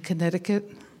County,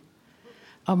 Connecticut,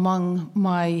 among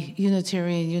my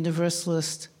Unitarian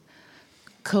Universalist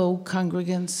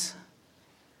co-congregants.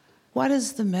 What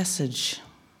is the message?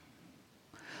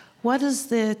 What is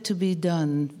there to be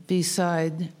done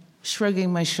beside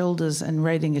shrugging my shoulders and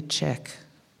writing a check?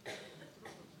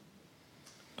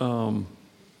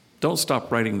 Don't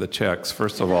stop writing the checks,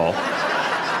 first of all.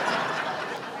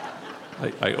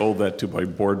 I owe that to my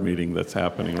board meeting that's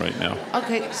happening right now.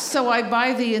 Okay, so I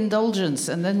buy the indulgence,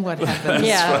 and then what happens?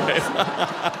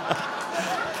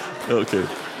 Okay.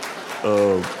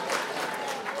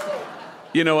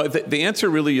 The answer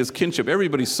really is kinship.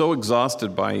 Everybody's so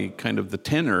exhausted by kind of the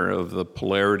tenor of the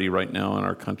polarity right now in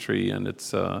our country, and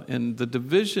and the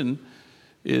division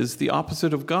is the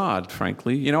opposite of God,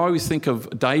 frankly. I always think of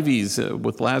Dives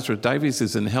with Lazarus. Dives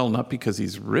is in hell not because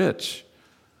he's rich,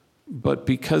 but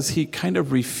because he kind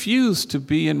of refused to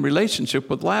be in relationship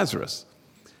with Lazarus.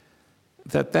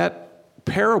 That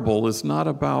parable is not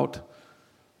about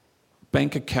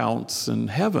bank accounts and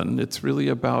heaven. It's really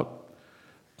about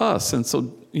us. And so,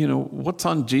 what's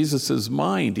on Jesus's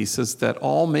mind? He says that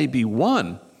all may be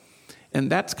one.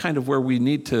 And that's kind of where we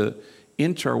need to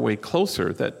inch our way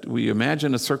closer, that we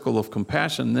imagine a circle of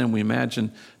compassion, then we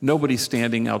imagine nobody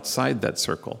standing outside that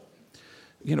circle.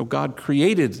 God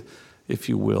created, if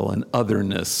you will, an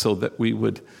otherness so that we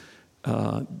would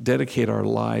dedicate our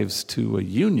lives to a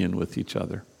union with each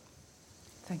other.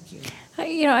 Thank you.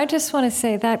 I just want to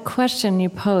say that question you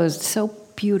posed so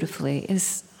beautifully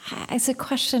is a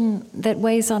question that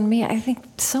weighs on me. I think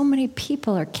so many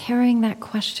people are carrying that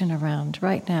question around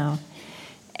right now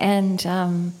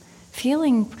and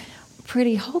feeling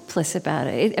pretty hopeless about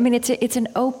it. It's an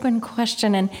open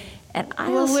question, and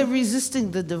we're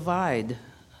resisting the divide.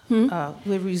 We're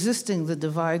resisting the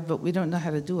divide, but we don't know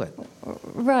how to do it.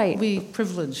 Right. We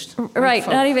privileged. Right.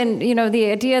 Not even,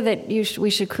 the idea that we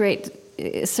should create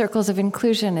circles of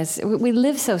inclusion is, we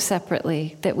live so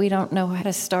separately that we don't know how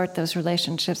to start those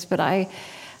relationships. But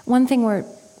one thing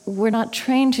we're not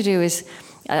trained to do is,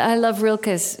 I love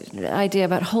Rilke's idea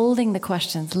about holding the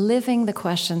questions, living the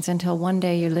questions until one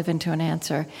day you live into an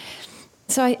answer.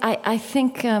 So I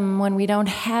think when we don't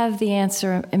have the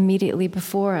answer immediately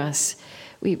before us,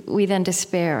 we then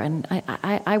despair. And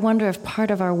I wonder if part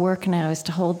of our work now is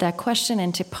to hold that question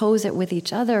and to pose it with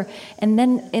each other. And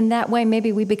then in that way,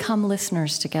 maybe we become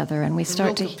listeners together and we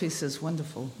start to... The piece is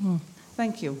wonderful.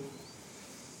 Thank you.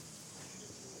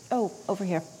 Oh, over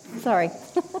here. Sorry.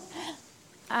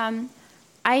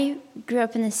 I grew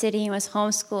up in the city and was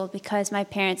homeschooled because my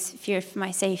parents feared for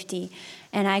my safety.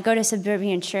 And I go to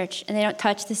suburban church, and they don't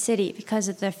touch the city because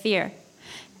of their fear.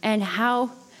 And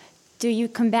how do you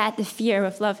combat the fear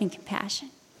with love and compassion?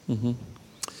 Mm-hmm.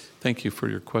 Thank you for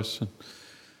your question.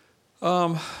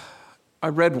 I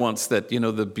read once that,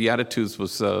 the Beatitudes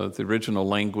was, the original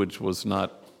language was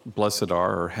not blessed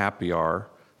are or happy are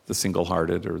the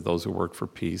single-hearted or those who work for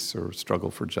peace or struggle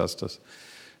for justice.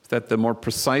 That the more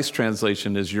precise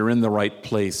translation is you're in the right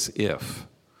place if.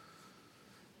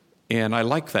 And I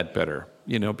like that better,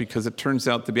 because it turns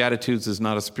out the Beatitudes is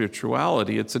not a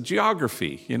spirituality, it's a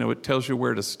geography. It tells you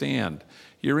where to stand.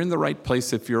 You're in the right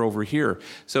place if you're over here.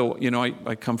 So,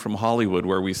 I come from Hollywood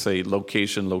where we say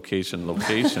location, location,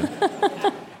 location.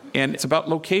 And it's about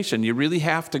location. You really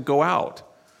have to go out.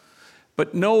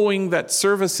 But knowing that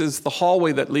service is the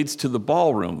hallway that leads to the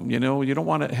ballroom, you don't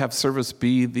want to have service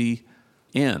be the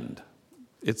end.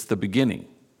 It's the beginning.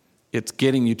 It's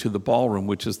getting you to the ballroom,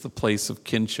 which is the place of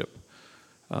kinship,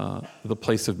 the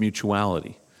place of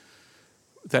mutuality.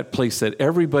 That place that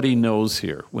everybody knows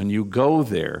here. When you go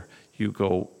there, you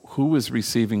go, who is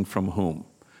receiving from whom?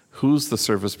 Who's the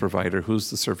service provider? Who's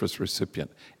the service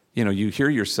recipient? You hear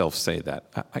yourself say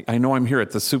that. I know I'm here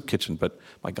at the soup kitchen, but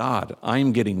my God,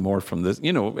 I'm getting more from this.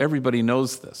 Everybody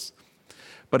knows this.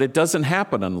 But it doesn't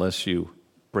happen unless you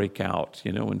break out,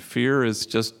 and fear is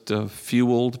just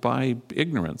fueled by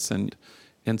ignorance. And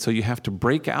so you have to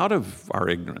break out of our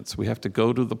ignorance. We have to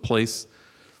go to the place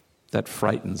that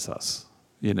frightens us,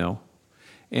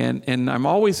 And I'm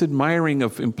always admiring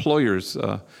of employers,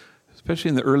 especially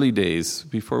in the early days,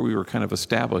 before we were kind of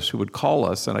established, who would call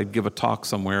us, and I'd give a talk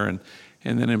somewhere, and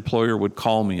then an employer would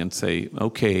call me and say,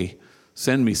 okay,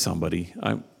 send me somebody.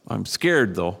 I'm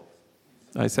scared, though.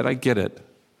 I said, I get it.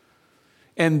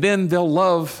 And then they'll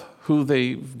love who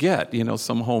they get,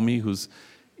 some homie who's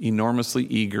enormously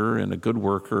eager and a good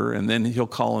worker, and then he'll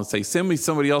call and say, send me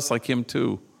somebody else like him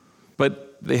too.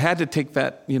 But they had to take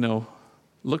that,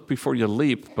 look before you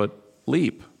leap, but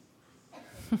leap.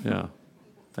 Yeah,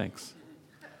 thanks.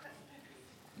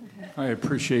 I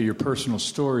appreciate your personal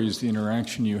stories, the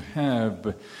interaction you have,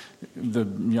 but the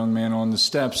young man on the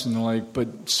steps and the like,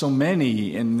 but so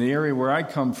many in the area where I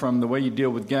come from, the way you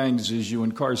deal with gangs is you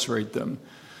incarcerate them.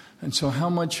 And so how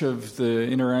much of the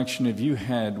interaction have you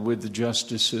had with the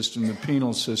justice system, the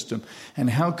penal system, and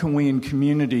how can we in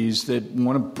communities that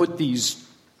want to put these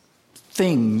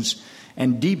things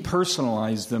and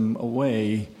depersonalize them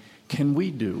away, can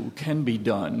be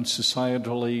done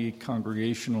societally,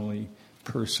 congregationally,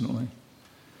 personally?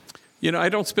 You know, I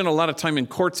don't spend a lot of time in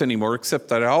courts anymore, except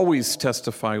that I always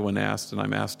testify when asked, and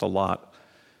I'm asked a lot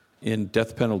in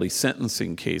death penalty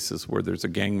sentencing cases where there's a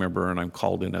gang member and I'm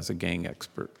called in as a gang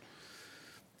expert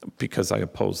because I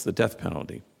oppose the death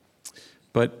penalty.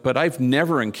 But I've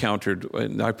never encountered,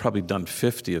 and I've probably done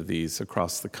 50 of these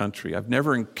across the country, I've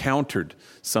never encountered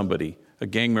somebody, a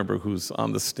gang member who's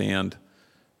on the stand,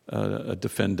 a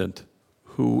defendant,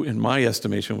 who, in my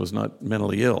estimation, was not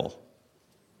mentally ill.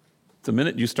 The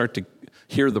minute you start to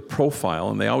hear the profile,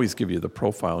 and they always give you the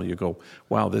profile, you go,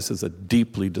 wow, this is a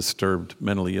deeply disturbed,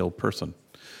 mentally ill person.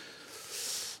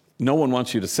 No one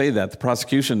wants you to say that. The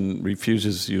prosecution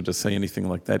refuses you to say anything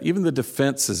like that. Even the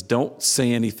defense says, don't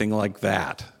say anything like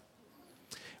that.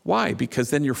 Why? Because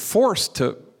then you're forced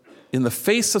to, in the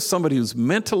face of somebody who's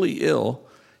mentally ill,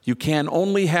 you can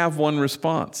only have one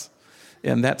response,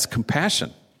 and that's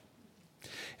compassion.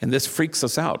 And this freaks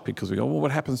us out because we go, well, what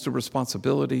happens to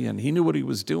responsibility? And he knew what he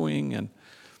was doing. And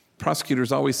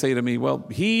prosecutors always say to me, well,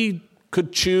 he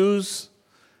could choose.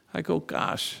 I go,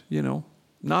 gosh, you know,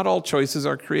 not all choices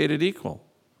are created equal.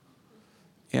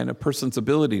 And a person's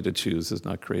ability to choose is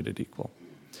not created equal.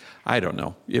 I don't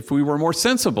know. If we were more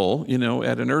sensible, you know,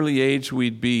 at an early age,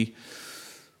 we'd be,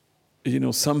 you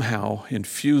know, somehow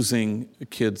infusing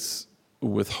kids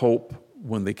with hope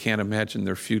when they can't imagine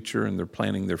their future and they're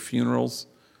planning their funerals.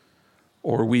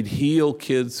 Or we'd heal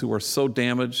kids who are so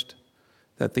damaged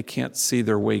that they can't see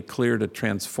their way clear to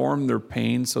transform their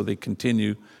pain so they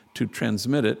continue to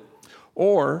transmit it.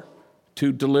 Or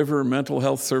to deliver mental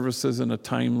health services in a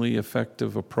timely,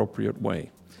 effective, appropriate way.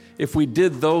 If we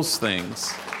did those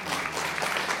things,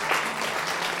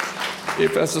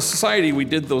 if as a society we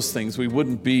did those things, we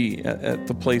wouldn't be at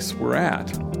the place we're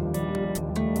at.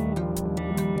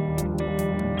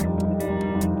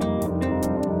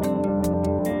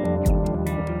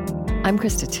 I'm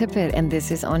Krista Tippett, and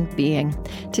this is On Being.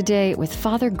 Today with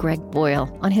Father Greg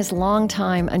Boyle on his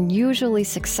long-time, unusually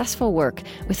successful work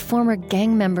with former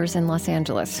gang members in Los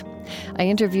Angeles. I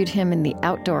interviewed him in the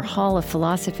Outdoor Hall of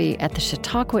Philosophy at the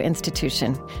Chautauqua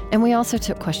Institution, and we also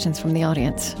took questions from the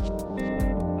audience.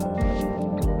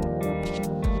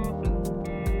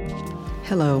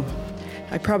 Hello.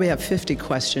 I probably have 50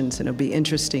 questions, and it'll be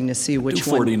interesting to see which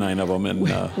 49 of them, and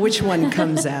which one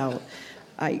comes out.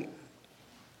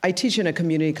 I teach in a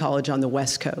community college on the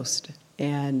West Coast,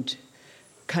 and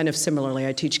kind of similarly,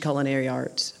 I teach culinary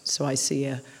arts. So I see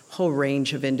a whole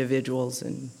range of individuals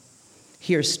and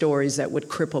hear stories that would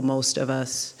cripple most of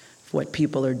us, what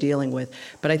people are dealing with.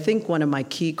 But I think one of my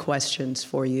key questions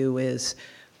for you is,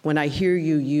 when I hear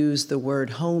you use the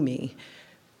word homie,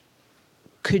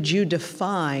 could you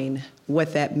define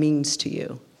what that means to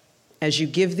you? As you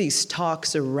give these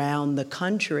talks around the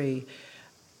country,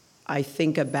 I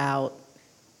think about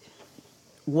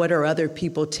what are other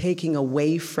people taking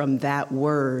away from that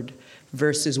word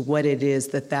versus what it is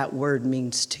that word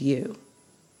means to you?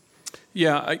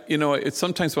 Yeah, it's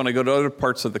sometimes when I go to other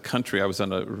parts of the country, I was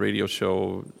on a radio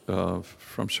show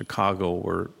from Chicago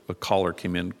where a caller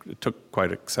came in, took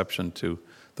quite exception to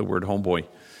the word homeboy.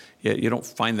 Yeah, you don't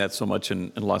find that so much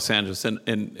in Los Angeles,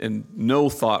 and no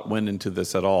thought went into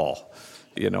this at all.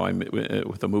 You know, I'm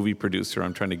with a movie producer,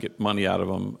 I'm trying to get money out of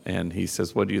him, and he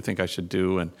says, what do you think I should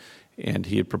do? And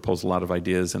he had proposed a lot of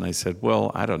ideas, and I said,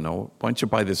 well, I don't know. Why don't you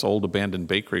buy this old abandoned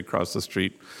bakery across the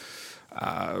street?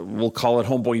 We'll call it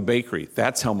Homeboy Bakery.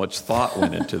 That's how much thought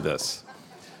went into this.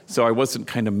 So I wasn't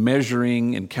kind of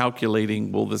measuring and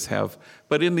calculating, will this have...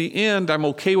 But in the end, I'm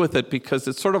okay with it because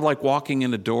it's sort of like walking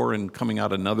in a door and coming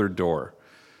out another door.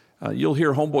 You'll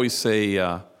hear homeboys say,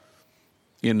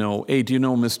 hey, do you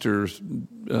know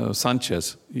Mr.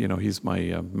 Sanchez? You know, he's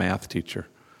my math teacher.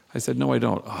 I said, no, I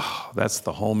don't. Oh, that's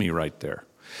the homie right there.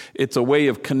 It's a way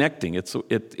of connecting. In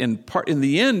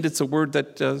the end, it's a word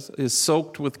that is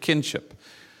soaked with kinship.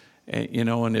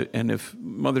 And if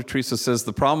Mother Teresa says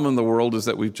the problem in the world is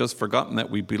that we've just forgotten that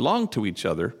we belong to each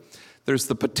other, there's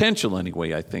the potential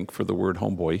anyway, I think, for the word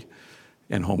homeboy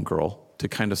and homegirl to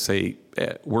kind of say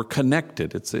we're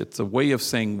connected. It's a way of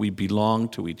saying we belong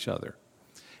to each other.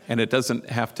 And it doesn't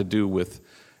have to do with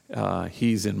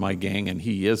he's in my gang and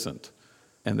he isn't.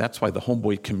 And that's why the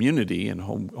homeboy community and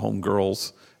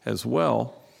homegirls as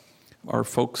well are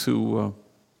folks who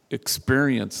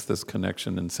experience this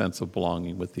connection and sense of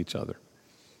belonging with each other.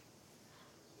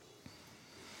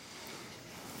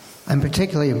 I'm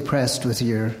particularly impressed with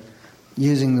your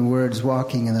using the words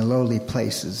walking in the lowly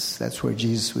places. That's where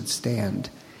Jesus would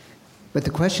stand. But the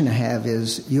question I have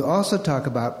is, you also talk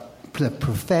about the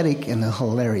prophetic and the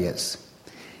hilarious.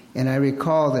 And I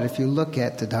recall that if you look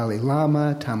at the Dalai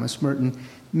Lama, Thomas Merton,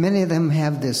 many of them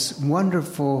have this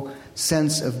wonderful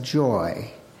sense of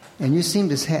joy. And you seem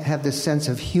to have this sense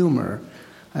of humor.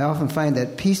 I often find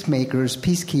that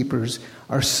peacekeepers,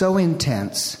 are so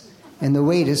intense, and the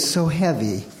weight is so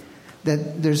heavy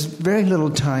that there's very little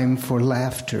time for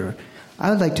laughter. I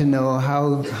would like to know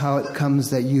how it comes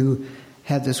that you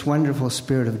have this wonderful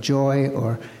spirit of joy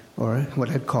or what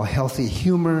I'd call healthy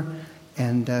humor,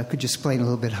 and could you explain a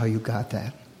little bit how you got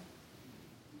that?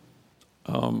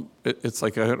 It's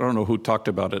like, I don't know who talked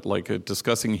about it, like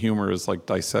discussing humor is like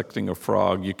dissecting a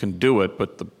frog. You can do it,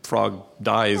 but the frog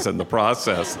dies in the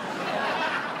process.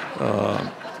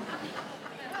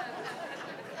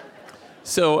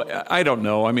 So I don't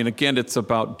know. I mean, again, it's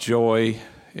about joy,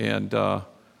 and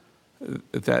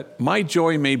that my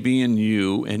joy may be in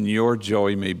you and your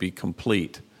joy may be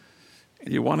complete.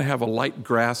 You want to have a light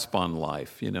grasp on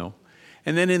life, you know.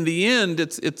 And then in the end,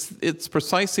 it's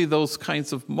precisely those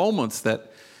kinds of moments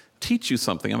that teach you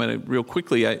something. I mean, real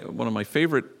quickly, one of my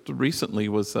favorite recently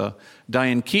was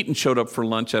Diane Keaton showed up for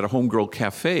lunch at a Homegirl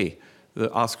Cafe,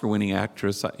 the Oscar-winning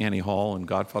actress Annie Hall in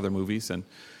Godfather movies, and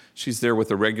she's there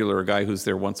with a regular guy who's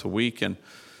there once a week, and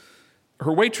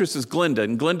her waitress is Glinda,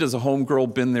 and Glinda's a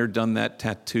homegirl, been there, done that,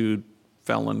 tattooed,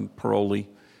 felon, parolee.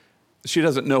 She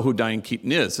doesn't know who Diane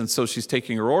Keaton is, and so she's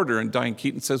taking her order, and Diane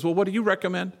Keaton says, well, what do you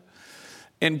recommend?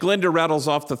 And Glinda rattles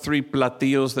off the 3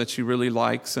 platillos that she really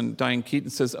likes, and Diane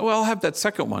Keaton says, oh, I'll have that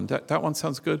second one. That one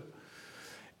sounds good.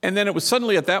 And then it was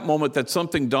suddenly at that moment that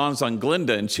something dawns on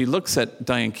Glinda, and she looks at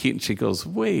Diane Keaton, she goes,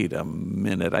 wait a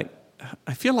minute,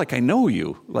 I feel like I know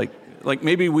you, like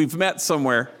maybe we've met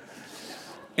somewhere.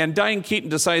 And Diane Keaton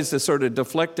decides to sort of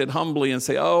deflect it humbly and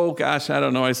say, oh, gosh, I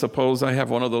don't know, I suppose I have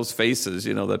one of those faces,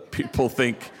 you know, that people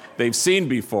think they've seen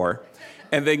before.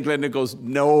 And then Glinda goes,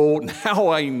 no, now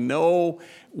I know,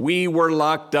 we were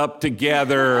locked up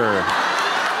together.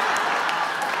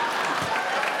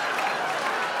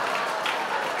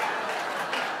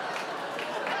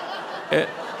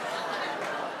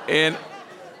 And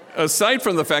aside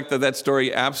from the fact that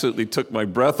story absolutely took my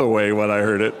breath away when I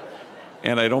heard it,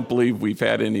 and I don't believe we've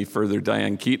had any further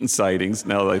Diane Keaton sightings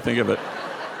now that I think of it,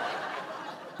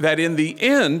 that in the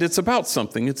end, it's about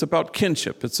something. It's about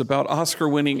kinship. It's about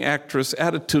Oscar-winning actress,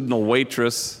 attitudinal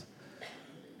waitress,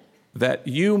 that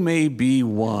you may be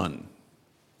one.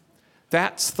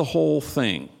 That's the whole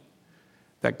thing,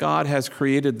 that God has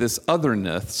created this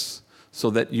otherness so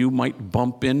that you might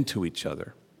bump into each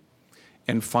other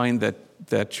and find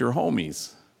that you're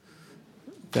homies,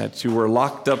 that you were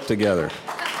locked up together.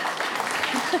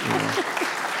 You know?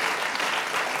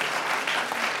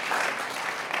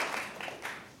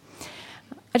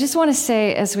 I just want to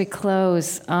say as we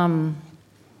close,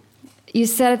 you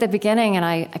said at the beginning, and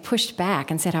I pushed back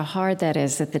and said how hard that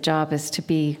is, that the job is to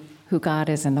be who God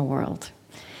is in the world.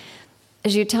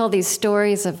 As you tell these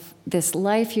stories of this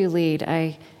life you lead,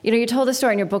 you told a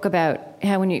story in your book about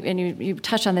how when you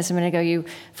touched on this a minute ago, you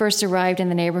first arrived in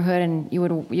the neighborhood and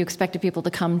you expected people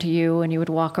to come to you and you would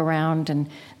walk around, and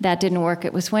that didn't work.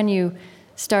 It was when you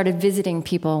started visiting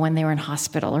people when they were in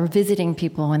hospital or visiting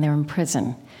people when they were in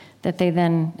prison that they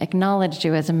then acknowledged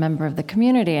you as a member of the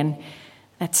community. And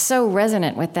that's so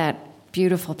resonant with that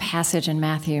beautiful passage in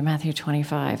Matthew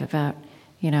 25 about,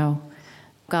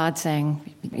 God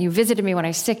saying, you visited me when I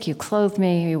was sick, you clothed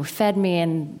me, you fed me,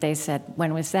 and they said,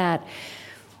 when was that?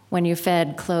 When you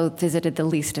fed, clothed, visited the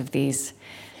least of these.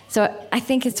 So I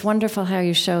think it's wonderful how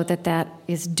you show that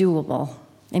is doable,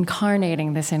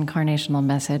 incarnating this incarnational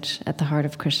message at the heart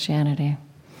of Christianity.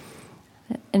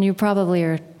 And you probably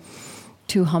are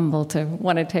too humble to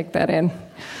want to take that in.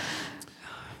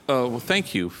 Well,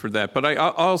 thank you for that. But I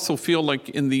also feel like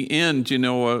in the end,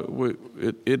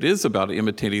 it is about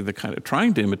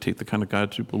trying to imitate the kind of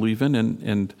God you believe in,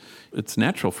 and it's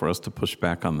natural for us to push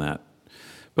back on that.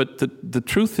 But the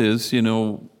truth is,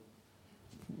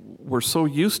 we're so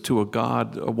used to a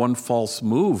one false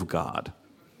move God.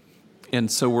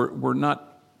 And so we're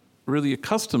not really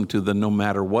accustomed to the no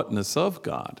matter whatness of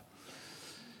God,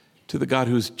 to the God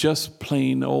who's just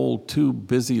plain old too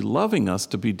busy loving us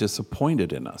to be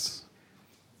disappointed in us.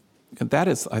 And that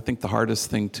is, I think, the hardest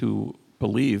thing to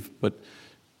believe, but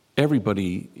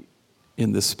everybody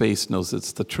in this space knows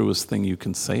it's the truest thing you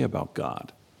can say about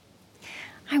God.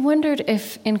 I wondered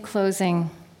if, in closing,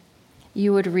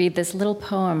 you would read this little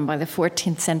poem by the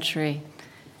 14th century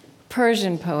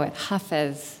Persian poet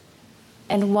Hafez,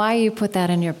 and why you put that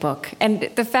in your book. And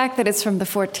the fact that it's from the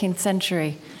 14th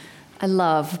century, I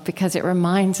love, because it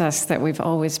reminds us that we've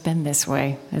always been this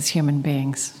way as human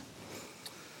beings.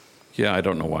 Yeah, I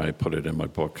don't know why I put it in my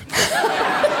book.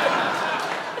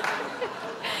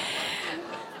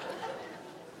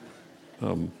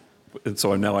 And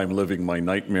so now I'm living my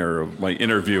nightmare of my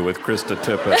interview with Krista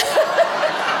Tippett.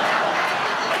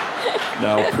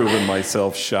 now proven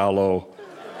myself shallow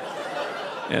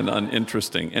and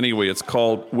uninteresting. Anyway, it's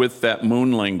called With That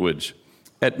Moon Language.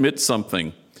 Admit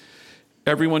something.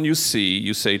 Everyone you see,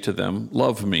 you say to them,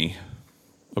 love me.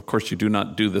 Of course, you do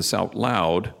not do this out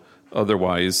loud,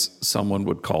 otherwise someone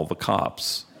would call the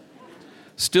cops.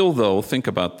 Still, though, think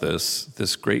about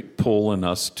this great pull in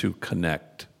us to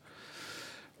connect.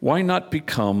 Why not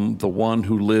become the one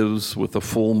who lives with a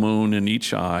full moon in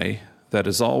each eye that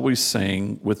is always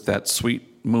saying with that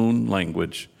sweet moon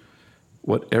language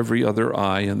what every other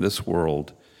eye in this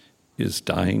world is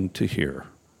dying to hear?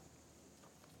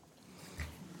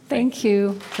 Thank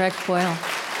you, Greg Boyle.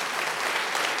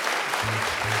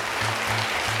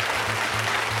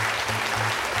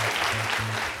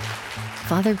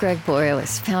 Father Greg Boyle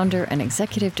is founder and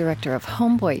executive director of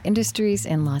Homeboy Industries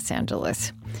in Los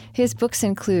Angeles. His books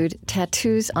include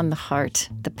Tattoos on the Heart,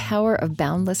 The Power of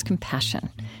Boundless Compassion,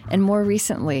 and more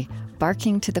recently,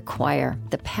 Barking to the Choir,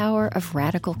 The Power of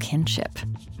Radical Kinship.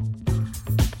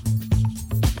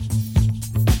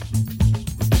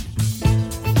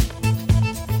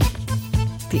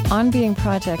 The On Being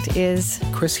Project is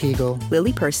Chris Hegel,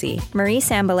 Lily Percy, Marie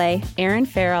Sambalay, Aaron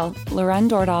Farrell, Lauren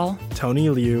Dordahl, Tony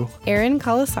Liu, Erin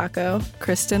Kalasako,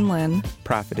 Kristen Lin,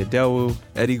 Prophet Adewu,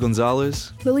 Eddie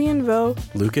Gonzalez, Lillian Vo,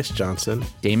 Lucas Johnson,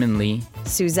 Damon Lee,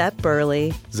 Suzette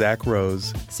Burley, Zach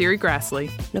Rose, Siri Grassley,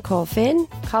 Nicole Finn,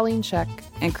 Colleen Scheck,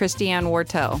 and Christiane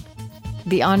Wartell.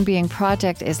 The On Being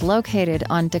Project is located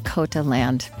on Dakota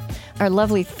land. Our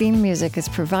lovely theme music is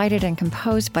provided and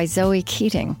composed by Zoe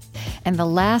Keating. And the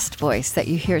last voice that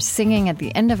you hear singing at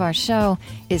the end of our show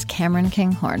is Cameron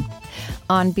Kinghorn.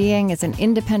 On Being is an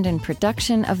independent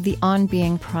production of the On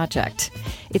Being Project.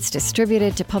 It's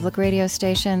distributed to public radio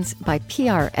stations by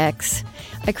PRX.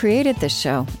 I created this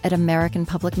show at American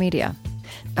Public Media.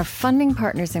 Our funding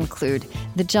partners include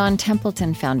the John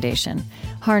Templeton Foundation,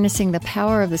 harnessing the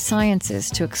power of the sciences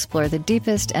to explore the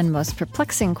deepest and most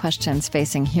perplexing questions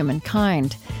facing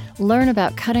humankind. Learn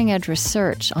about cutting-edge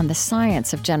research on the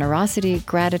science of generosity,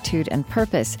 gratitude, and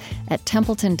purpose at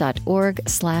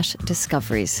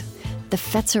templeton.org/discoveries. The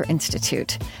Fetzer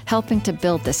Institute, helping to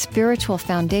build the spiritual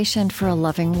foundation for a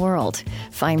loving world.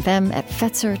 Find them at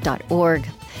fetzer.org.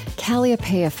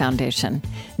 Calliopeia Foundation,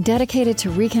 dedicated to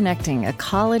reconnecting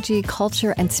ecology,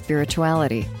 culture, and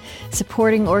spirituality,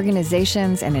 supporting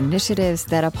organizations and initiatives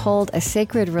that uphold a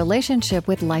sacred relationship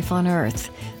with life on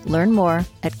Earth. Learn more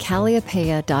at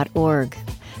calliopeia.org.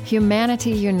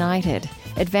 Humanity United,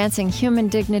 advancing human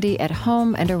dignity at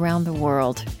home and around the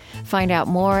world. Find out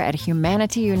more at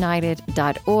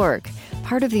humanityunited.org,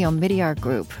 part of the Omidyar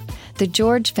Group. The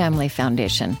George Family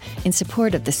Foundation, in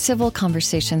support of the Civil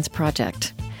Conversations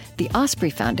Project. The Osprey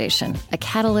Foundation, a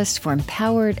catalyst for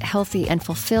empowered, healthy, and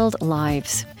fulfilled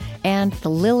lives. And the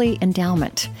Lilly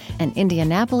Endowment, an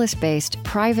Indianapolis-based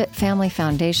private family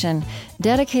foundation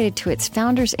dedicated to its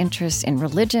founders' interests in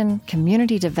religion,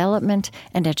 community development,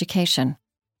 and education.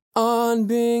 On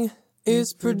Being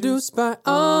is produced by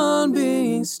On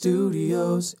Being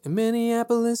Studios in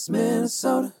Minneapolis,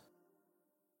 Minnesota.